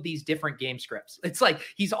all of these different game scripts. It's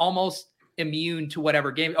he's almost immune to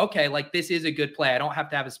whatever game. Okay, this is a good play. I don't have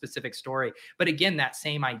to have a specific story. But again, that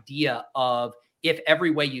same idea of if every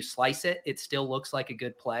way you slice it, it still looks like a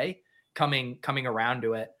good play coming around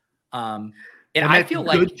to it. And I feel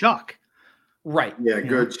good chalk. Right. Yeah,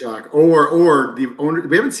 good chalk. Or the owner.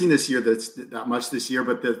 We haven't seen this year that much this year,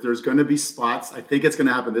 but there's going to be spots. I think it's going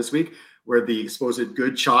to happen this week where the supposed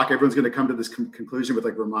good chalk, everyone's going to come to this conclusion with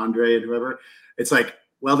Ramondre and whoever. It's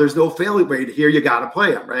well, there's no failure rate here. You got to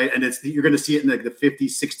play him, right? And you're going to see it in the 50,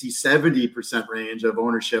 60, 70% range of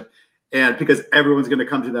ownership. And because everyone's going to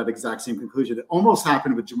come to that exact same conclusion. It almost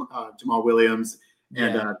happened with Jamal Williams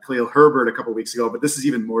and Khalil Herbert a couple of weeks ago, but this is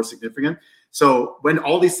even more significant. So when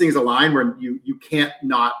all these things align, where you can't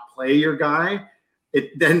not play your guy,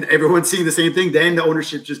 then everyone's seeing the same thing. Then the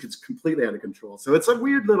ownership just gets completely out of control. So it's a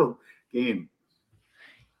weird little game.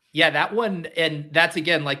 Yeah, that one, and that's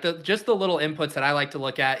again just the little inputs that I like to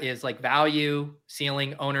look at is value,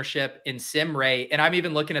 ceiling, ownership, and sim rate. And I'm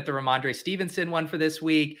even looking at the Ramondre Stevenson one for this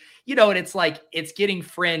week. And it's it's getting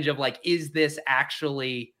fringe of is this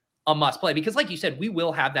actually a must play? Because you said, we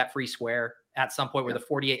will have that free square at some point where the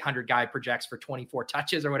 4,800 guy projects for 24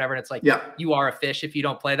 touches or whatever. And it's you are a fish if you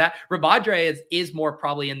don't play that. Ramondre is more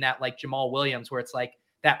probably in that Jamal Williams, where it's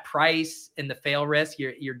that price and the fail risk.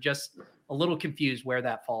 You're just a little confused where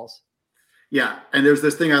that falls. Yeah. And there's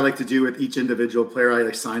this thing I like to do with each individual player. I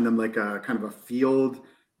assign them a kind of a field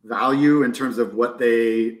value in terms of what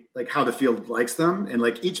they how the field likes them. And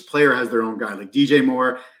each player has their own guy. DJ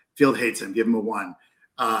Moore, field hates him, give him a 1.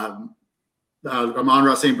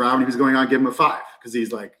 Amon-Ra St. Brown, when he was going on, give him a 5 because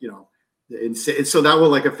he's and so that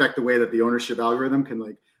will affect the way that the ownership algorithm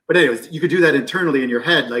can but But anyways, you could do that internally in your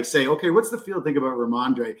head, like say, okay, what's the field think about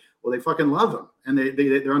Ramondre? Well, they fucking love him, and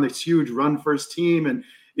they're on this huge run first team, and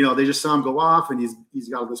they just saw him go off, and he's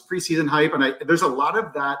got this preseason hype, and there's a lot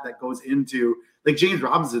of that goes into, like, James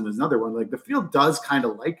Robinson is another one. Like, the field does kind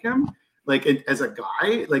of like him, like, as a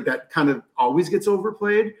guy, like, that kind of always gets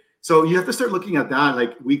overplayed. So you have to start looking at that,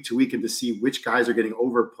 like, week to week, and to see which guys are getting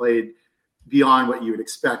overplayed beyond what you would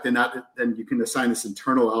expect, and then you can assign this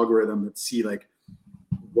internal algorithm that see, like,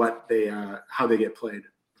 what they how they get played.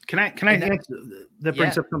 Can I answer, that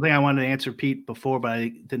brings up something I wanted to answer Pete before, but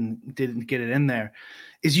I didn't get it in there,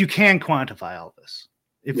 is you can quantify all this.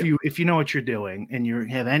 If you know what you're doing and you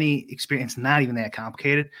have any experience, not even that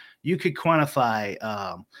complicated, you could quantify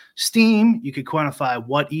steam, you could quantify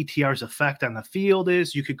what ETR's effect on the field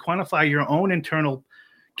is, you could quantify your own internal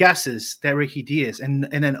guesses that Ricky D is, and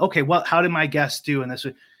then, okay, well, how did my guess do in this?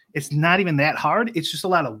 It's not even that hard. It's just a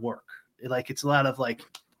lot of work. Like, it's a lot of, like,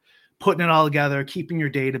 putting it all together, keeping your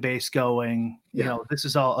database going. This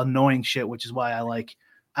is all annoying shit, which is why I like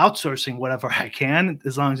outsourcing whatever I can,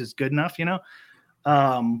 as long as it's good enough,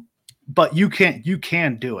 but you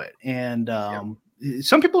can do it. And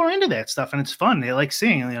some people are into that stuff, and it's fun. They like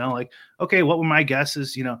seeing, like, okay, what were my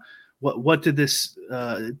guesses? What did this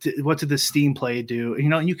Steam play do?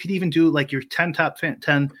 You could even do, like, your 10 top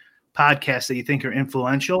 10 podcasts that you think are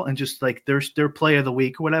influential, and just, like, their play of the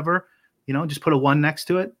week or whatever, just put a 1 next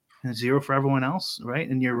to it and a 0 for everyone else, right,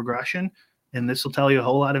 in your regression. And this will tell you a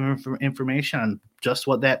whole lot of information on just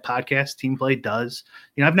what that podcast team play does.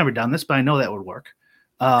 I've never done this, but I know that would work.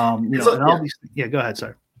 All these. Yeah, go ahead.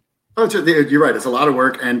 Sorry. Oh, you're right. It's a lot of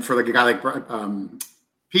work, and for, like, a guy like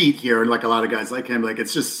Pete here, and, like, a lot of guys like him, like,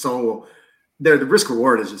 it's just so the risk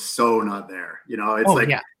reward is just so not there.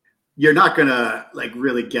 It's you're not gonna, like,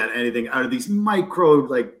 really get anything out of these micro,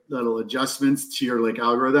 like, little adjustments to your, like,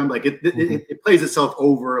 algorithm. Like, it plays itself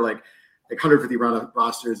over, like 150 round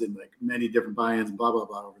rosters and, like, many different buy-ins and blah blah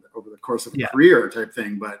blah over the course of a career type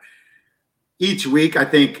thing. But each week, I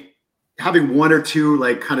think having 1 or 2,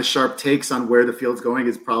 like, kind of sharp takes on where the field's going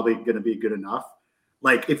is probably going to be good enough.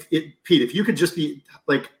 Like, Pete, if you could just be,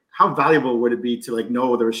 like, how valuable would it be to, like,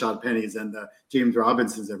 know the Rashad Pennies and the James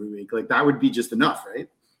Robinsons every week? Like, that would be just enough, right?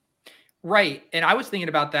 Right. And I was thinking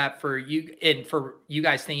about that for you, and for you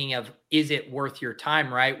guys thinking of, is it worth your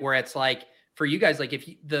time, right? Where it's like, for you guys, like, if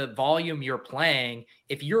the volume you're playing,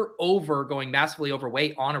 if you're going massively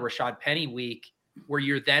overweight on a Rashad Penny week, where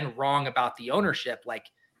you're then wrong about the ownership, like,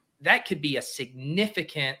 that could be a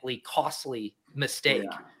significantly costly mistake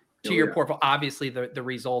to your portfolio. Obviously the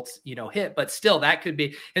results, hit, but still that could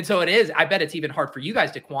be. And so it is, I bet it's even hard for you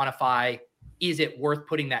guys to quantify, is it worth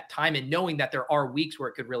putting that time in, knowing that there are weeks where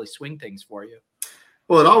it could really swing things for you?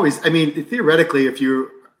 Well, theoretically, if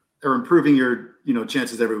you are improving your,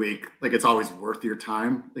 chances every week, like, it's always worth your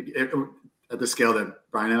time, like, at the scale that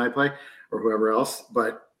Brian and I play, or whoever else.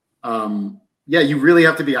 But you really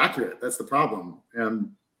have to be accurate. That's the problem.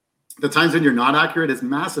 The times when you're not accurate is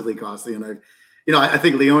massively costly. And I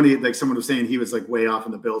think Leone, like, someone was saying he was, like, way off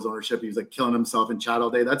in the Bills ownership. He was, like, killing himself in chat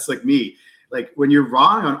all day. That's like me. Like, when you're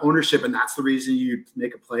wrong on ownership and that's the reason you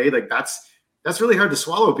make a play, like, that's really hard to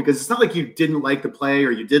swallow, because it's not like you didn't like the play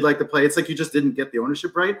or you did like the play. It's like you just didn't get the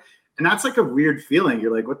ownership right. And that's, like, a weird feeling.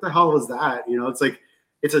 You're like, what the hell was that? It's like,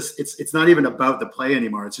 it's not even about the play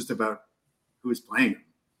anymore. It's just about who's playing.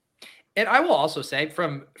 And I will also say,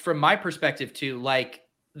 from my perspective too, like,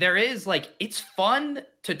 there is, like, it's fun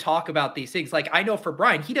to talk about these things. Like, I know for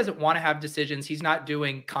Brian, he doesn't want to have decisions. He's not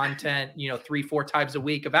doing content, 3-4 times a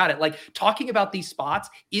week about it. Like, talking about these spots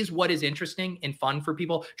is what is interesting and fun for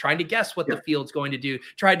people, trying to guess what the field's going to do,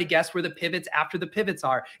 trying to guess where the pivots after the pivots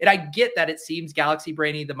are. And I get that it seems galaxy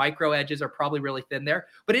brainy, the micro edges are probably really thin there,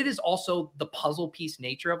 but it is also the puzzle piece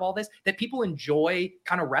nature of all this that people enjoy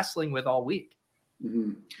kind of wrestling with all week.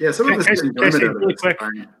 Mm-hmm. Yeah. Some of us really quick.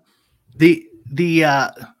 The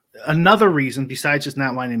another reason, besides just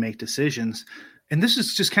not wanting to make decisions, and this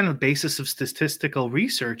is just kind of the basis of statistical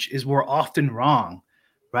research, is we're often wrong,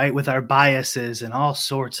 right? With our biases and all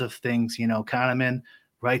sorts of things. Kahneman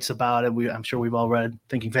writes about it. I'm sure we've all read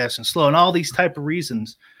Thinking Fast and Slow, and all these type of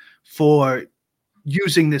reasons for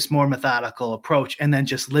using this more methodical approach, and then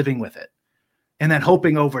just living with it, and then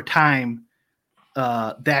hoping over time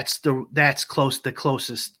that's the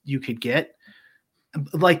closest you could get.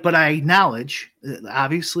 But I acknowledge,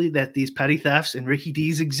 obviously, that these petty thefts and Ricky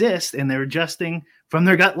D's exist, and they're adjusting from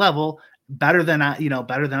their gut level better than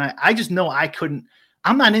I. I just know I couldn't.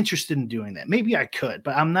 I'm not interested in doing that. Maybe I could,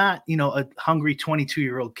 but I'm not, a hungry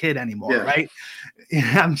 22-year-old kid anymore, right?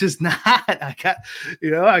 I'm just not. I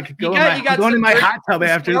could go in my hot tub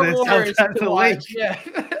after this.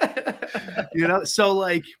 Yeah. So,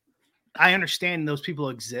 like, I understand those people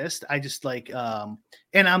exist. I just like,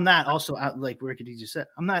 and I'm not also like Ricky just said,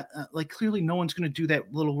 I'm not like, clearly no one's going to do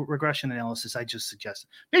that little regression analysis I just suggested.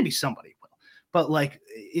 Maybe somebody will, but like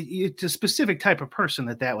it's a specific type of person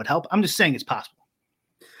that would help. I'm just saying it's possible.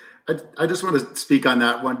 I just want to speak on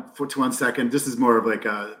that for 1 second. This is more of like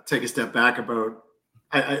take a step back about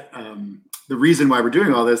the reason why we're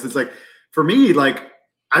doing all this. It's like, for me, like,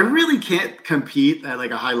 I really can't compete at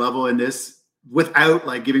like a high level in this without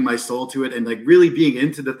like giving my soul to it and like really being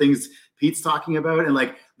into the things Pete's talking about and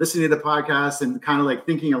like listening to the podcast and kind of like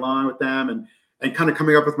thinking along with them and kind of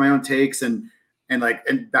coming up with my own takes and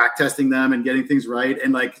back testing them and getting things right.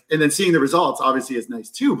 And like, and then seeing the results obviously is nice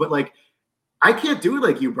too. But like, I can't do it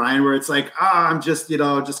like you, Brian, where it's like, I'm just,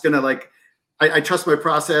 just going to like, I trust my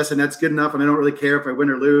process and that's good enough. And I don't really care if I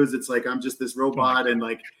win or lose. It's like, I'm just this robot and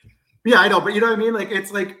like, yeah, I know. But you know what I mean? Like,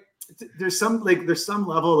 it's like, there's some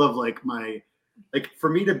level of like for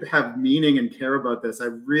me to have meaning and care about this, I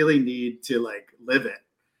really need to like live it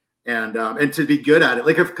and to be good at it.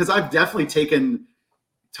 Like, because I've definitely taken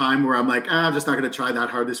time where I'm like, I'm just not going to try that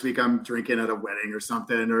hard this week. I'm drinking at a wedding or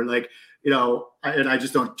something, or like, and I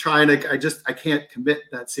just don't try. And I can't commit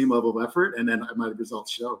that same level of effort. And then my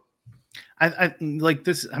results show. I like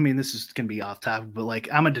this. I mean, this is going to be off topic, but like,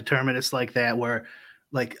 I'm a determinist like that, where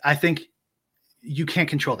like, I think you can't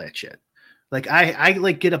control that shit. Like I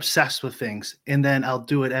like get obsessed with things and then I'll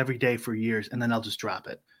do it every day for years and then I'll just drop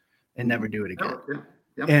it and never do it again. Oh, yeah.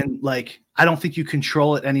 Yep. And like, I don't think you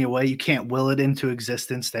control it anyway. You can't will it into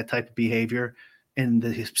existence, that type of behavior and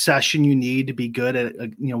the obsession you need to be good at,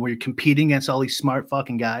 where you're competing against all these smart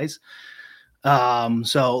fucking guys.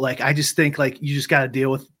 So like, I just think like, you just got to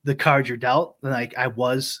deal with the cards you're dealt. Like I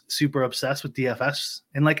was super obsessed with DFS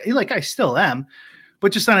and like I still am,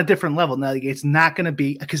 but just on a different level. Now, like, it's not going to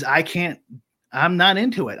be because I'm not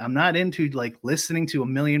into it. I'm not into like listening to a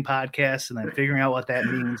million podcasts and then figuring out what that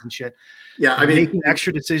means and shit. Yeah. I mean, making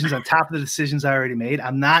extra decisions on top of the decisions I already made.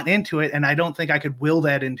 I'm not into it. And I don't think I could will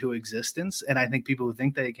that into existence. And I think people who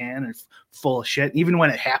think they can are full of shit. Even when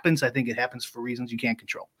it happens, I think it happens for reasons you can't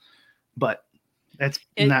control. But that's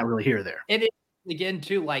not really here or there. It is. Again,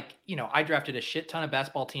 too, like, I drafted a shit ton of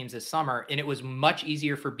basketball teams this summer, and it was much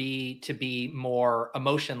easier for me to be more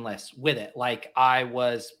emotionless with it. Like, I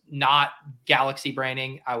was not galaxy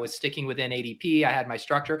braining. I was sticking within ADP. I had my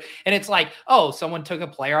structure. And it's like, oh, someone took a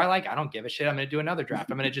player I like. I don't give a shit. I'm going to do another draft.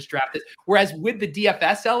 I'm going to just draft this. Whereas with the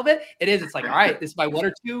DFS element, it's like, all right, this is my 1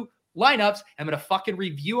 or 2 lineups. I'm going to fucking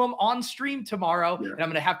review them on stream tomorrow. Yeah. And I'm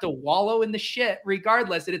going to have to wallow in the shit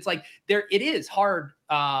regardless. And it's like, it is hard.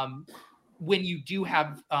 When you do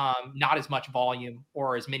have not as much volume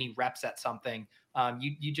or as many reps at something,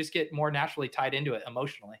 you just get more naturally tied into it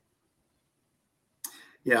emotionally.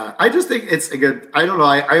 Yeah, I just think it's a good, I don't know.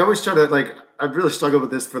 I always try to like, I've really struggled with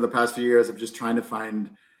this for the past few years of just trying to find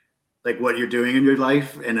like what you're doing in your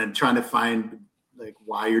life and then trying to find like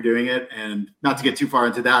why you're doing it. And not to get too far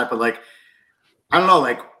into that, but like, I don't know,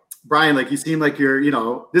 like, Brian, like you seem like you're,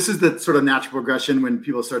 this is the sort of natural progression when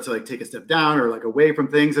people start to like take a step down or like away from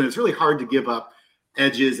things. And it's really hard to give up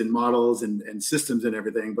edges and models and systems and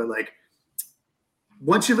everything. But like,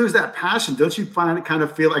 once you lose that passion, don't you kind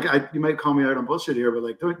of feel like you might call me out on bullshit here, but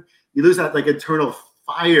like, don't you lose that like internal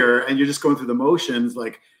fire and you're just going through the motions?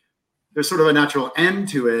 Like there's sort of a natural end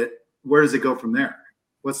to it. Where does it go from there?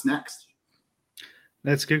 What's next?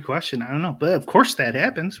 That's a good question. I don't know, but of course that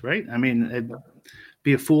happens, right? I mean,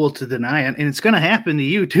 be a fool to deny it. And it's going to happen to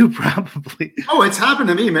you too, probably. Oh, it's happened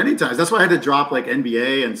to me many times. That's why I had to drop like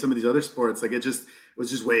NBA and some of these other sports. Like it was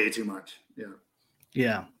just way too much. Yeah.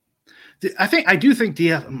 Yeah. I do think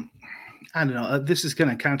DF, I don't know, this is going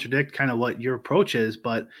to contradict kind of what your approach is,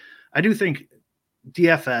 but I do think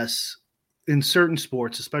DFS in certain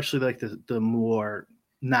sports, especially like the more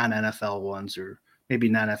non-NFL ones or maybe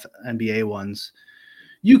non-NBA ones,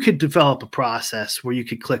 you could develop a process where you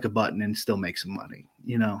could click a button and still make some money,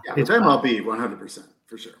 Yeah, it's MLB 100%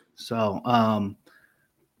 for sure. So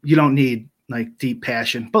you don't need like deep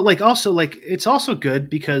passion, but like also like it's also good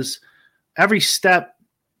because every step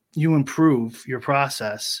you improve your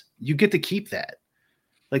process, you get to keep that.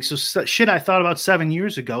 Like, so shit I thought about 7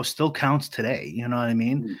 years ago still counts today. You know what I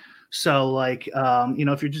mean? Mm-hmm. So like,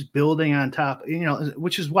 if you're just building on top,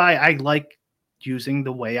 which is why I like using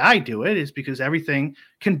the way I do it is because everything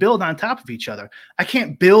can build on top of each other. I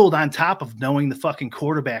can't build on top of knowing the fucking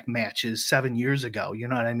quarterback matches 7 years ago. You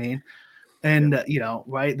know what I mean? And,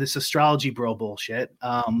 right. This astrology bro bullshit.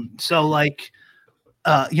 So like,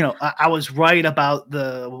 I was right about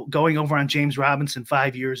the going over on James Robinson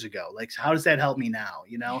 5 years ago. Like, how does that help me now?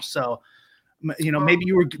 So You know, maybe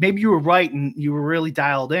you were right and you were really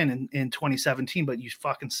dialed in 2017, but you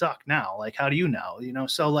fucking suck now. Like, how do you know? You know,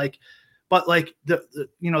 so like, but like the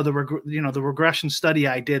regression study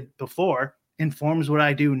I did before informs what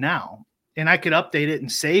I do now, and I could update it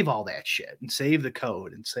and save all that shit and save the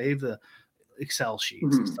code and save the Excel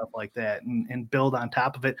sheets and stuff like that and build on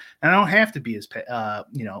top of it. And I don't have to be as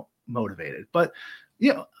motivated, but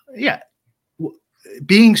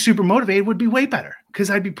being super motivated would be way better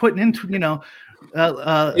because I'd be putting into 80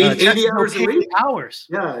 hours a week. Hours.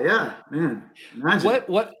 Yeah, man. Imagine.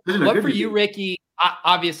 What for you, Ricky?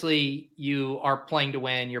 Obviously, you are playing to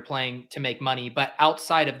win. You're playing to make money. But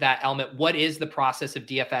outside of that element, what is the process of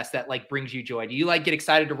DFS that like brings you joy? Do you like get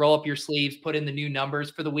excited to roll up your sleeves, put in the new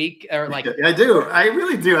numbers for the week, or like? I do. I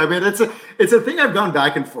really do. I mean, it's a thing I've gone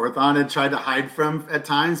back and forth on and tried to hide from at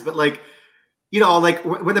times. But like, you know, like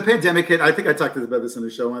when the pandemic hit, I think I talked about this on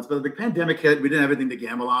the show once. But the pandemic hit, we didn't have anything to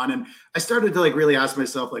gamble on, and I started to like really ask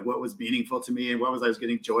myself like what was meaningful to me and what was I was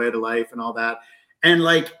getting joy out of life and all that, and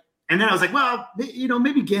like. And then I was like, well, you know,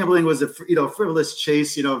 maybe gambling was a frivolous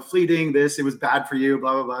chase, you know, fleeting this, it was bad for you,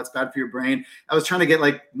 blah, blah, blah. It's bad for your brain. I was trying to get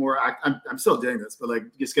like more, I'm still doing this, but like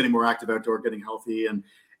just getting more active outdoor, getting healthy and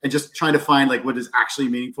just trying to find like what is actually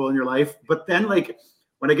meaningful in your life. But then like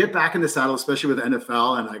when I get back in the saddle, especially with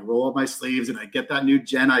NFL and I roll up my sleeves and I get that new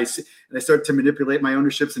gen, and I start to manipulate my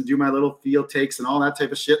ownerships and do my little field takes and all that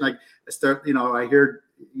type of shit. And I start, you know, I hear,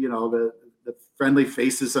 you know, the friendly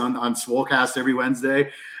faces on Swolecast every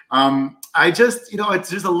Wednesday. I just, you know, it's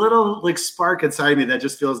just a little like spark inside me that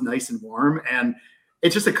just feels nice and warm, and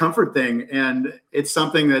it's just a comfort thing. And it's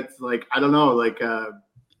something that like, I don't know,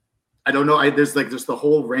 there's like just the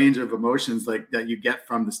whole range of emotions like that you get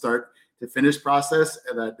from the start to finish process,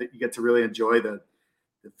 and that you get to really enjoy the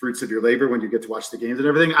fruits of your labor when you get to watch the games and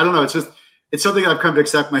everything. I don't know. It's something I've come to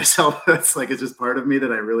accept myself. It's like, it's just part of me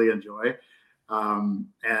that I really enjoy.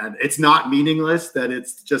 And it's not meaningless that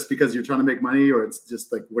it's just because you're trying to make money, or it's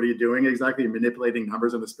just like, what are you doing exactly? You're manipulating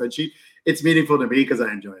numbers on a spreadsheet. It's meaningful to me because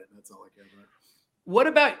I enjoy it. That's all I care about. What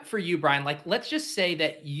about for you, Brian? Like, let's just say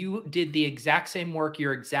that you did the exact same work,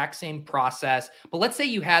 your exact same process, but let's say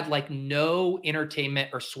you had like no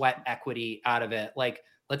entertainment or sweat equity out of it. Like,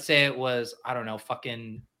 let's say it was, I don't know,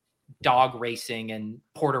 fucking dog racing in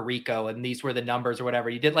Puerto Rico, and these were the numbers or whatever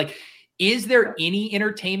you did. Like, is there any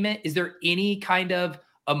entertainment? Is there any kind of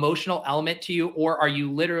emotional element to you? Or are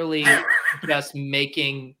you literally just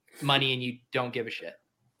making money and you don't give a shit?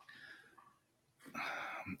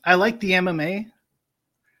 I like the MMA.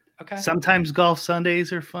 Okay. Sometimes golf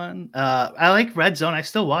Sundays are fun. I like Red Zone. I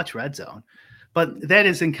still watch Red Zone. But that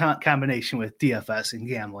is in combination with DFS and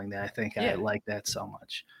gambling that I think I like that so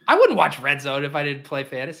much. I wouldn't watch Red Zone if I didn't play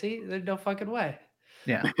fantasy. There's no fucking way.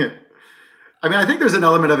 Yeah. I mean, I think there's an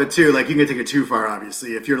element of it too. Like, you can take it too far,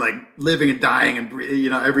 obviously, if you're like living and dying and, you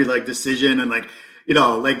know, every like decision and like, you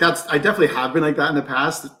know, like I definitely have been like that in the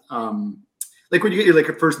past. Like when you get your like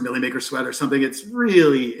a first Millie Maker sweat or something, it's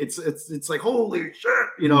really, it's like, holy shit,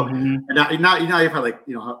 you know, and now you've had like,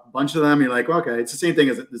 you know, a bunch of them. You're like, well, okay, it's the same thing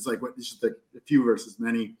as it's like, what, it's just like a few versus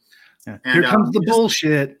many. Yeah. And, here comes the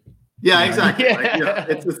bullshit. Yeah, exactly. Yeah. Like, yeah,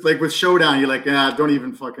 it's just like with Showdown, you're like, don't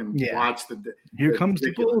even fucking watch the. Here comes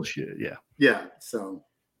the bullshit. Yeah. Yeah. So.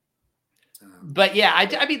 But yeah,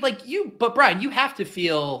 I mean, like but Brian, you have to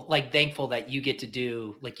feel like thankful that you get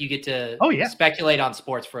to speculate on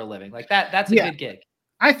sports for a living. Like that's a good gig.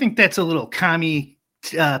 I think that's a little commie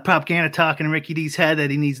propaganda talk in Ricky D's head that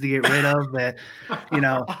he needs to get rid of. That, you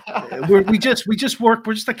know, we just work.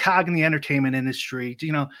 We're just a cog in the entertainment industry.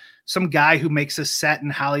 You know, some guy who makes a set in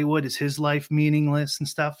Hollywood, is his life meaningless and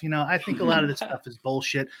stuff? You know, I think a lot of this stuff is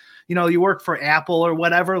bullshit. You know, you work for Apple or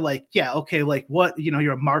whatever. Like, yeah, okay, like what? You know,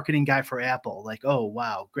 you're a marketing guy for Apple. Like, oh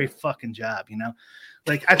wow, great fucking job. You know,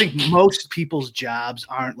 like I think most people's jobs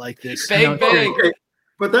aren't like this. Bang, bang.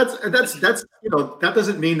 But that's you know, that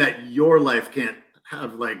doesn't mean that your life can't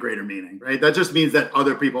have like greater meaning, right? That just means that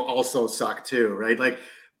other people also suck too, right? Like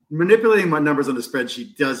manipulating my numbers on the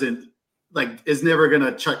spreadsheet is never going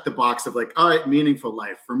to check the box of like, all right, meaningful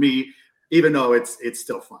life for me, even though it's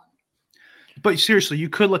still fun. But seriously, you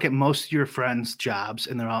could look at most of your friends' jobs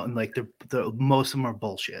and they're all in like the most of them are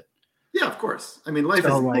bullshit. Yeah, of course. I mean, life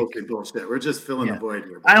is mostly bullshit. We're just filling the void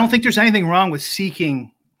here. I don't think there's anything wrong with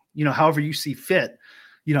seeking, you know, however you see fit,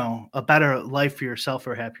 you know, a better life for yourself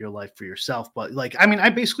or a happier life for yourself. But like, I mean, I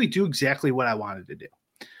basically do exactly what I wanted to do.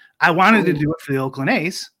 I wanted to do it for the Oakland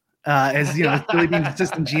A's, as you know, Billy Bean's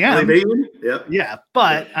assistant GM. Yeah,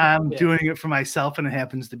 but I'm doing it for myself, and it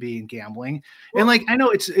happens to be in gambling. And like, I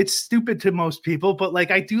know it's stupid to most people, but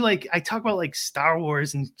like, I talk about like Star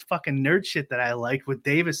Wars and fucking nerd shit that I like with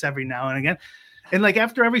Davis every now and again. And like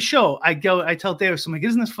after every show, I tell Davis, I'm like,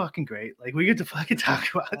 isn't this fucking great? Like we get to fucking talk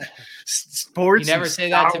about sports. You never say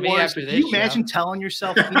that to me Wars. after this. Can you imagine telling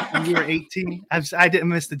yourself when you were 18? I didn't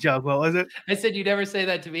miss the joke. What was it? I said you never say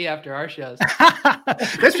that to me after our shows.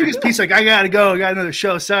 That's because Pete's like, I gotta go. I got another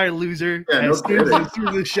show. Sorry, loser. Yeah, as soon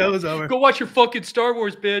as the show's over. Go watch your fucking Star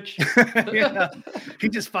Wars, bitch. Yeah. He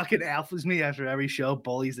just fucking alphas me after every show,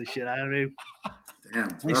 bullies the shit out of me. Damn,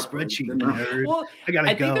 My spreadsheet nerd. Well, I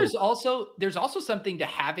gotta go. think there's also something to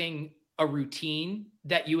having a routine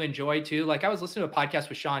that you enjoy too. Like I was listening to a podcast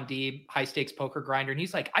with Sean Deeb, High Stakes Poker Grinder, and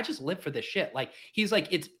he's like, I just live for this shit. Like he's like,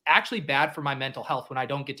 it's actually bad for my mental health when I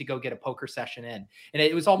don't get to go get a poker session in. And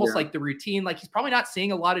it was almost like the routine. Like he's probably not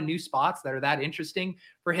seeing a lot of new spots that are that interesting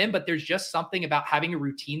for him, but there's just something about having a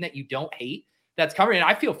routine that you don't hate that's covered. And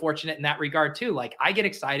I feel fortunate in that regard too. Like I get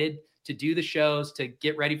excited to do the shows, to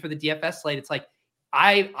get ready for the DFS slate. It's like,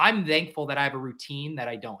 I'm thankful that I have a routine that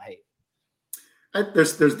I don't hate.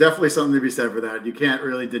 There's definitely something to be said for that. You can't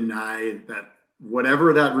really deny that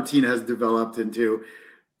whatever that routine has developed into,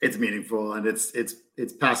 it's meaningful and it's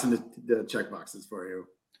passing the check boxes for you.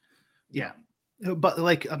 Yeah. But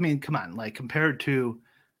like, I mean, come on, like compared to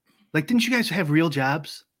like, didn't you guys have real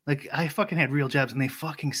jobs? Like I fucking had real jobs and they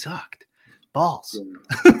fucking sucked. Balls.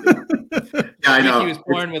 Yeah, I know. He was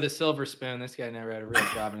born with a silver spoon. This guy never had a real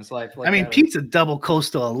job in his life. I mean, Pete's a double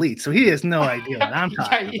coastal elite, so he has no idea what I'm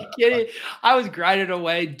talking about. Kidding? I was grinding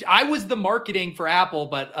away. I was the marketing for Apple,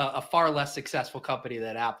 but a far less successful company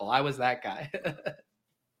than Apple. I was that guy.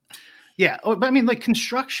 Yeah, but I mean, like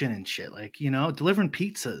construction and shit, like, you know, delivering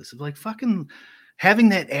pizzas, like fucking having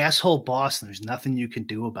that asshole boss and there's nothing you can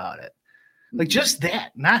do about it. Like just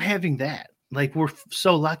that, not having that. Like we're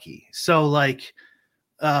so lucky. So like,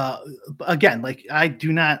 again, like I'm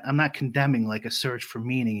not condemning like a search for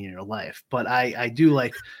meaning in your life, but I do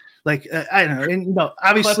like I don't know, and you know,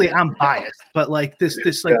 obviously I'm biased, but like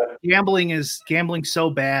this like gambling so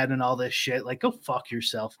bad and all this shit. Like go fuck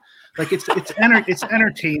yourself. Like it's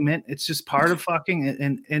entertainment. It's just part of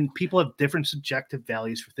fucking and people have different subjective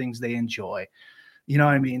values for things they enjoy. You know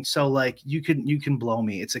what I mean? So like you can blow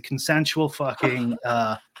me. It's a consensual fucking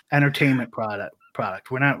entertainment product.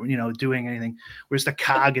 We're not, you know, doing anything. We're just a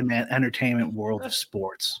cog in that entertainment world of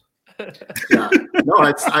sports. Yeah, no,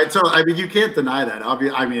 I mean, you can't deny that.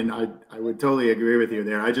 I mean, I would totally agree with you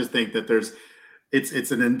there. I just think that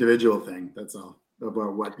it's an individual thing. That's all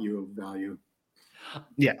about what you value.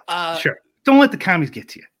 Yeah, sure. Don't let the commies get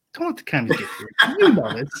to you. Don't let the commies get to you. You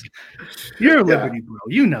know this. You're a Liberty bro.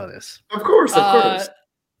 You know this. Of course.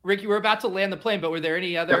 Ricky, we're about to land the plane, but were there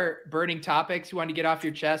any other burning topics you wanted to get off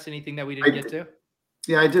your chest? Anything that we didn't get to?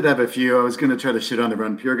 Yeah, I did have a few. I was going to try to shit on the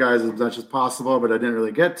Run Pure guys as much as possible, but I didn't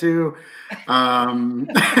really get to.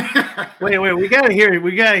 Wait, we gotta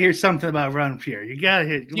hear something about Run Pure. You gotta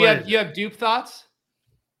hear. You have dupe thoughts?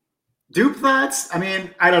 Dupe thoughts? I mean,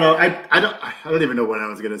 I don't know. I don't even know what I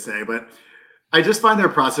was going to say, but I just find their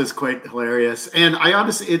process quite hilarious. And I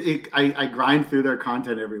honestly, I grind through their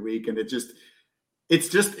content every week, and it's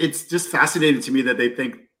just fascinating to me that they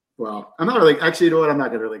think, well, I'm not really, actually, you know what? I'm not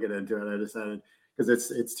going to really get into it. I decided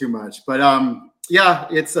because it's too much, but yeah,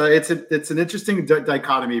 it's an interesting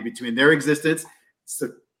dichotomy between their existence, so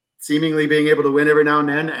seemingly being able to win every now and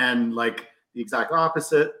then, and like the exact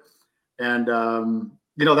opposite. And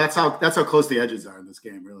you know, that's how close the edges are in this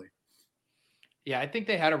game, really. Yeah, I think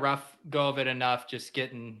they had a rough go of it enough, just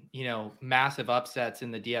getting, you know, massive upsets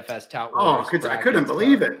in the DFS tout. I couldn't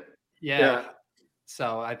believe it. Yeah.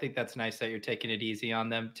 So I think that's nice that you're taking it easy on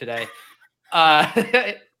them today.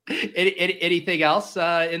 Anything else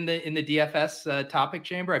in the DFS topic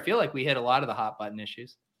chamber? I feel like we hit a lot of the hot button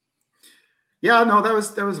issues. Yeah, no, that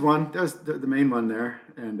was one. That was the main one there,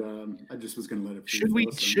 and I just was going to let it.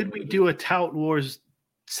 Should we do a Tout Wars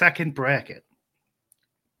second bracket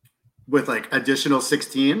with like additional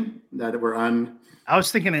 16 that were on? I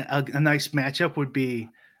was thinking a nice matchup would be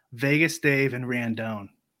Vegas Dave and Randone.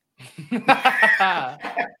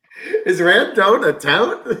 Is Randone a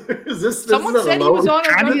tout? Is this someone said he was on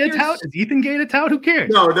a tout? Is Ethan Gate a tout? Who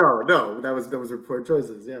cares? No. Those were poor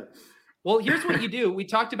choices. Yeah. Well, here's what you do. We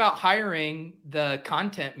talked about hiring the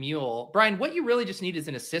content mule. Brian, what you really just need is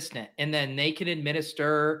an assistant, and then they can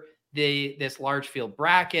administer this large field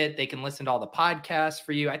bracket. They can listen to all the podcasts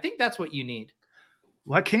for you. I think that's what you need.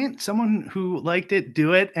 Why can't someone who liked it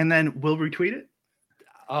do it, and then we'll retweet it?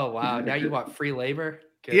 Oh, wow. Now you want free labor?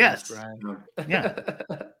 Goodness, yes. Brian. Yeah.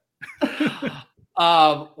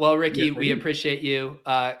 Well, Ricky, Yeah, we appreciate you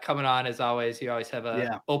coming on as always. You always have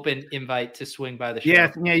a open invite to swing by the show.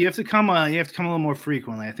 Yeah, you have to come. You have to come a little more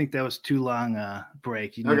frequently. I think that was too long a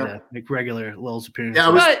break. You need to make regular Lil's appearances.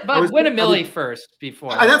 Yeah, but win a milli first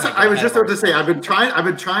before. I was just about to say. I've been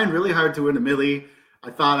trying really hard to win a milli. I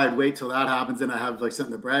thought I'd wait till that happens, and I have like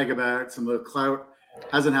something to brag about, some little clout.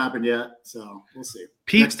 Hasn't happened yet, so we'll see.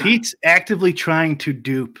 Pete's actively trying to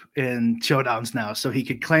dupe in showdowns now, so he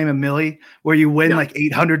could claim a milli where you win like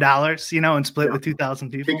 $800, and split with 2,000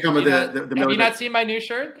 people. Have you not seen my new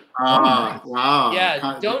shirt? Wow!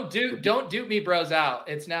 Yeah, don't dupe me, bros. Out.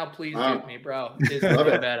 It's now please dupe me, bro. Is the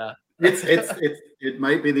meta. It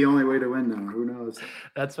might be the only way to win now. Who knows?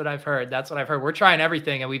 That's what I've heard. We're trying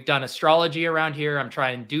everything, and we've done astrology around here. I'm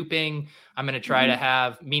trying duping. I'm going to try to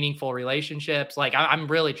have meaningful relationships. Like I'm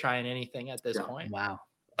really trying anything at this point. Wow.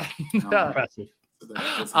 Impressive.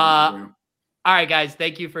 All right, guys.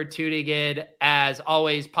 Thank you for tuning in. As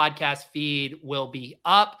always, podcast feed will be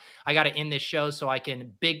up. I got to end this show so I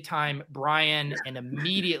can big time Brian and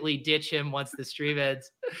immediately ditch him once the stream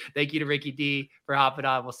ends. Thank you to Ricky D for hopping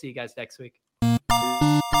on. We'll see you guys next week.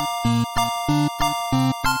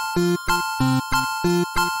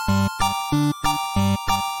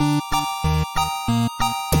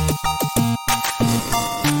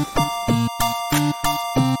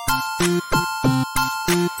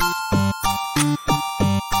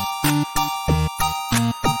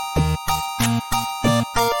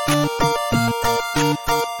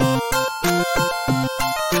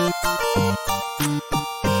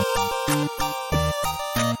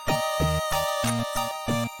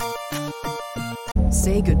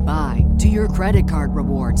 Say goodbye to your credit card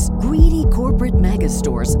rewards. Greedy corporate mega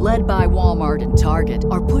stores, led by Walmart and Target,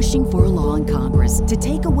 are pushing for a law in Congress to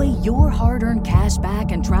take away your hard-earned cash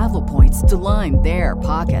back and travel points to line their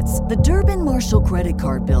pockets. The Durbin-Marshall credit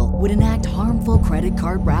card bill would enact harmful credit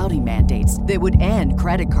card routing mandates that would end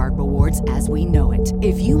credit card rewards as we know it.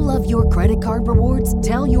 If you love your credit card rewards,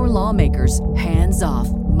 tell your lawmakers, hands off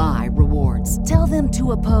my rewards. Tell them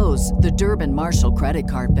to oppose the Durbin-Marshall credit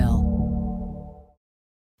card bill.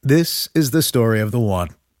 This is the story of the one.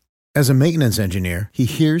 As a maintenance engineer, he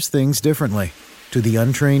hears things differently. To the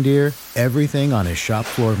untrained ear, everything on his shop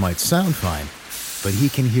floor might sound fine, but he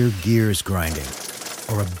can hear gears grinding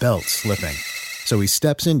or a belt slipping. So he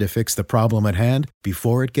steps in to fix the problem at hand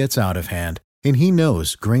before it gets out of hand. And he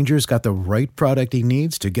knows Grainger's got the right product he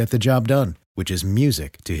needs to get the job done, which is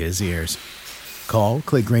music to his ears. Call,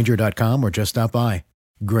 click Grainger.com, or just stop by.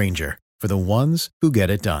 Grainger, for the ones who get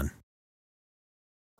it done.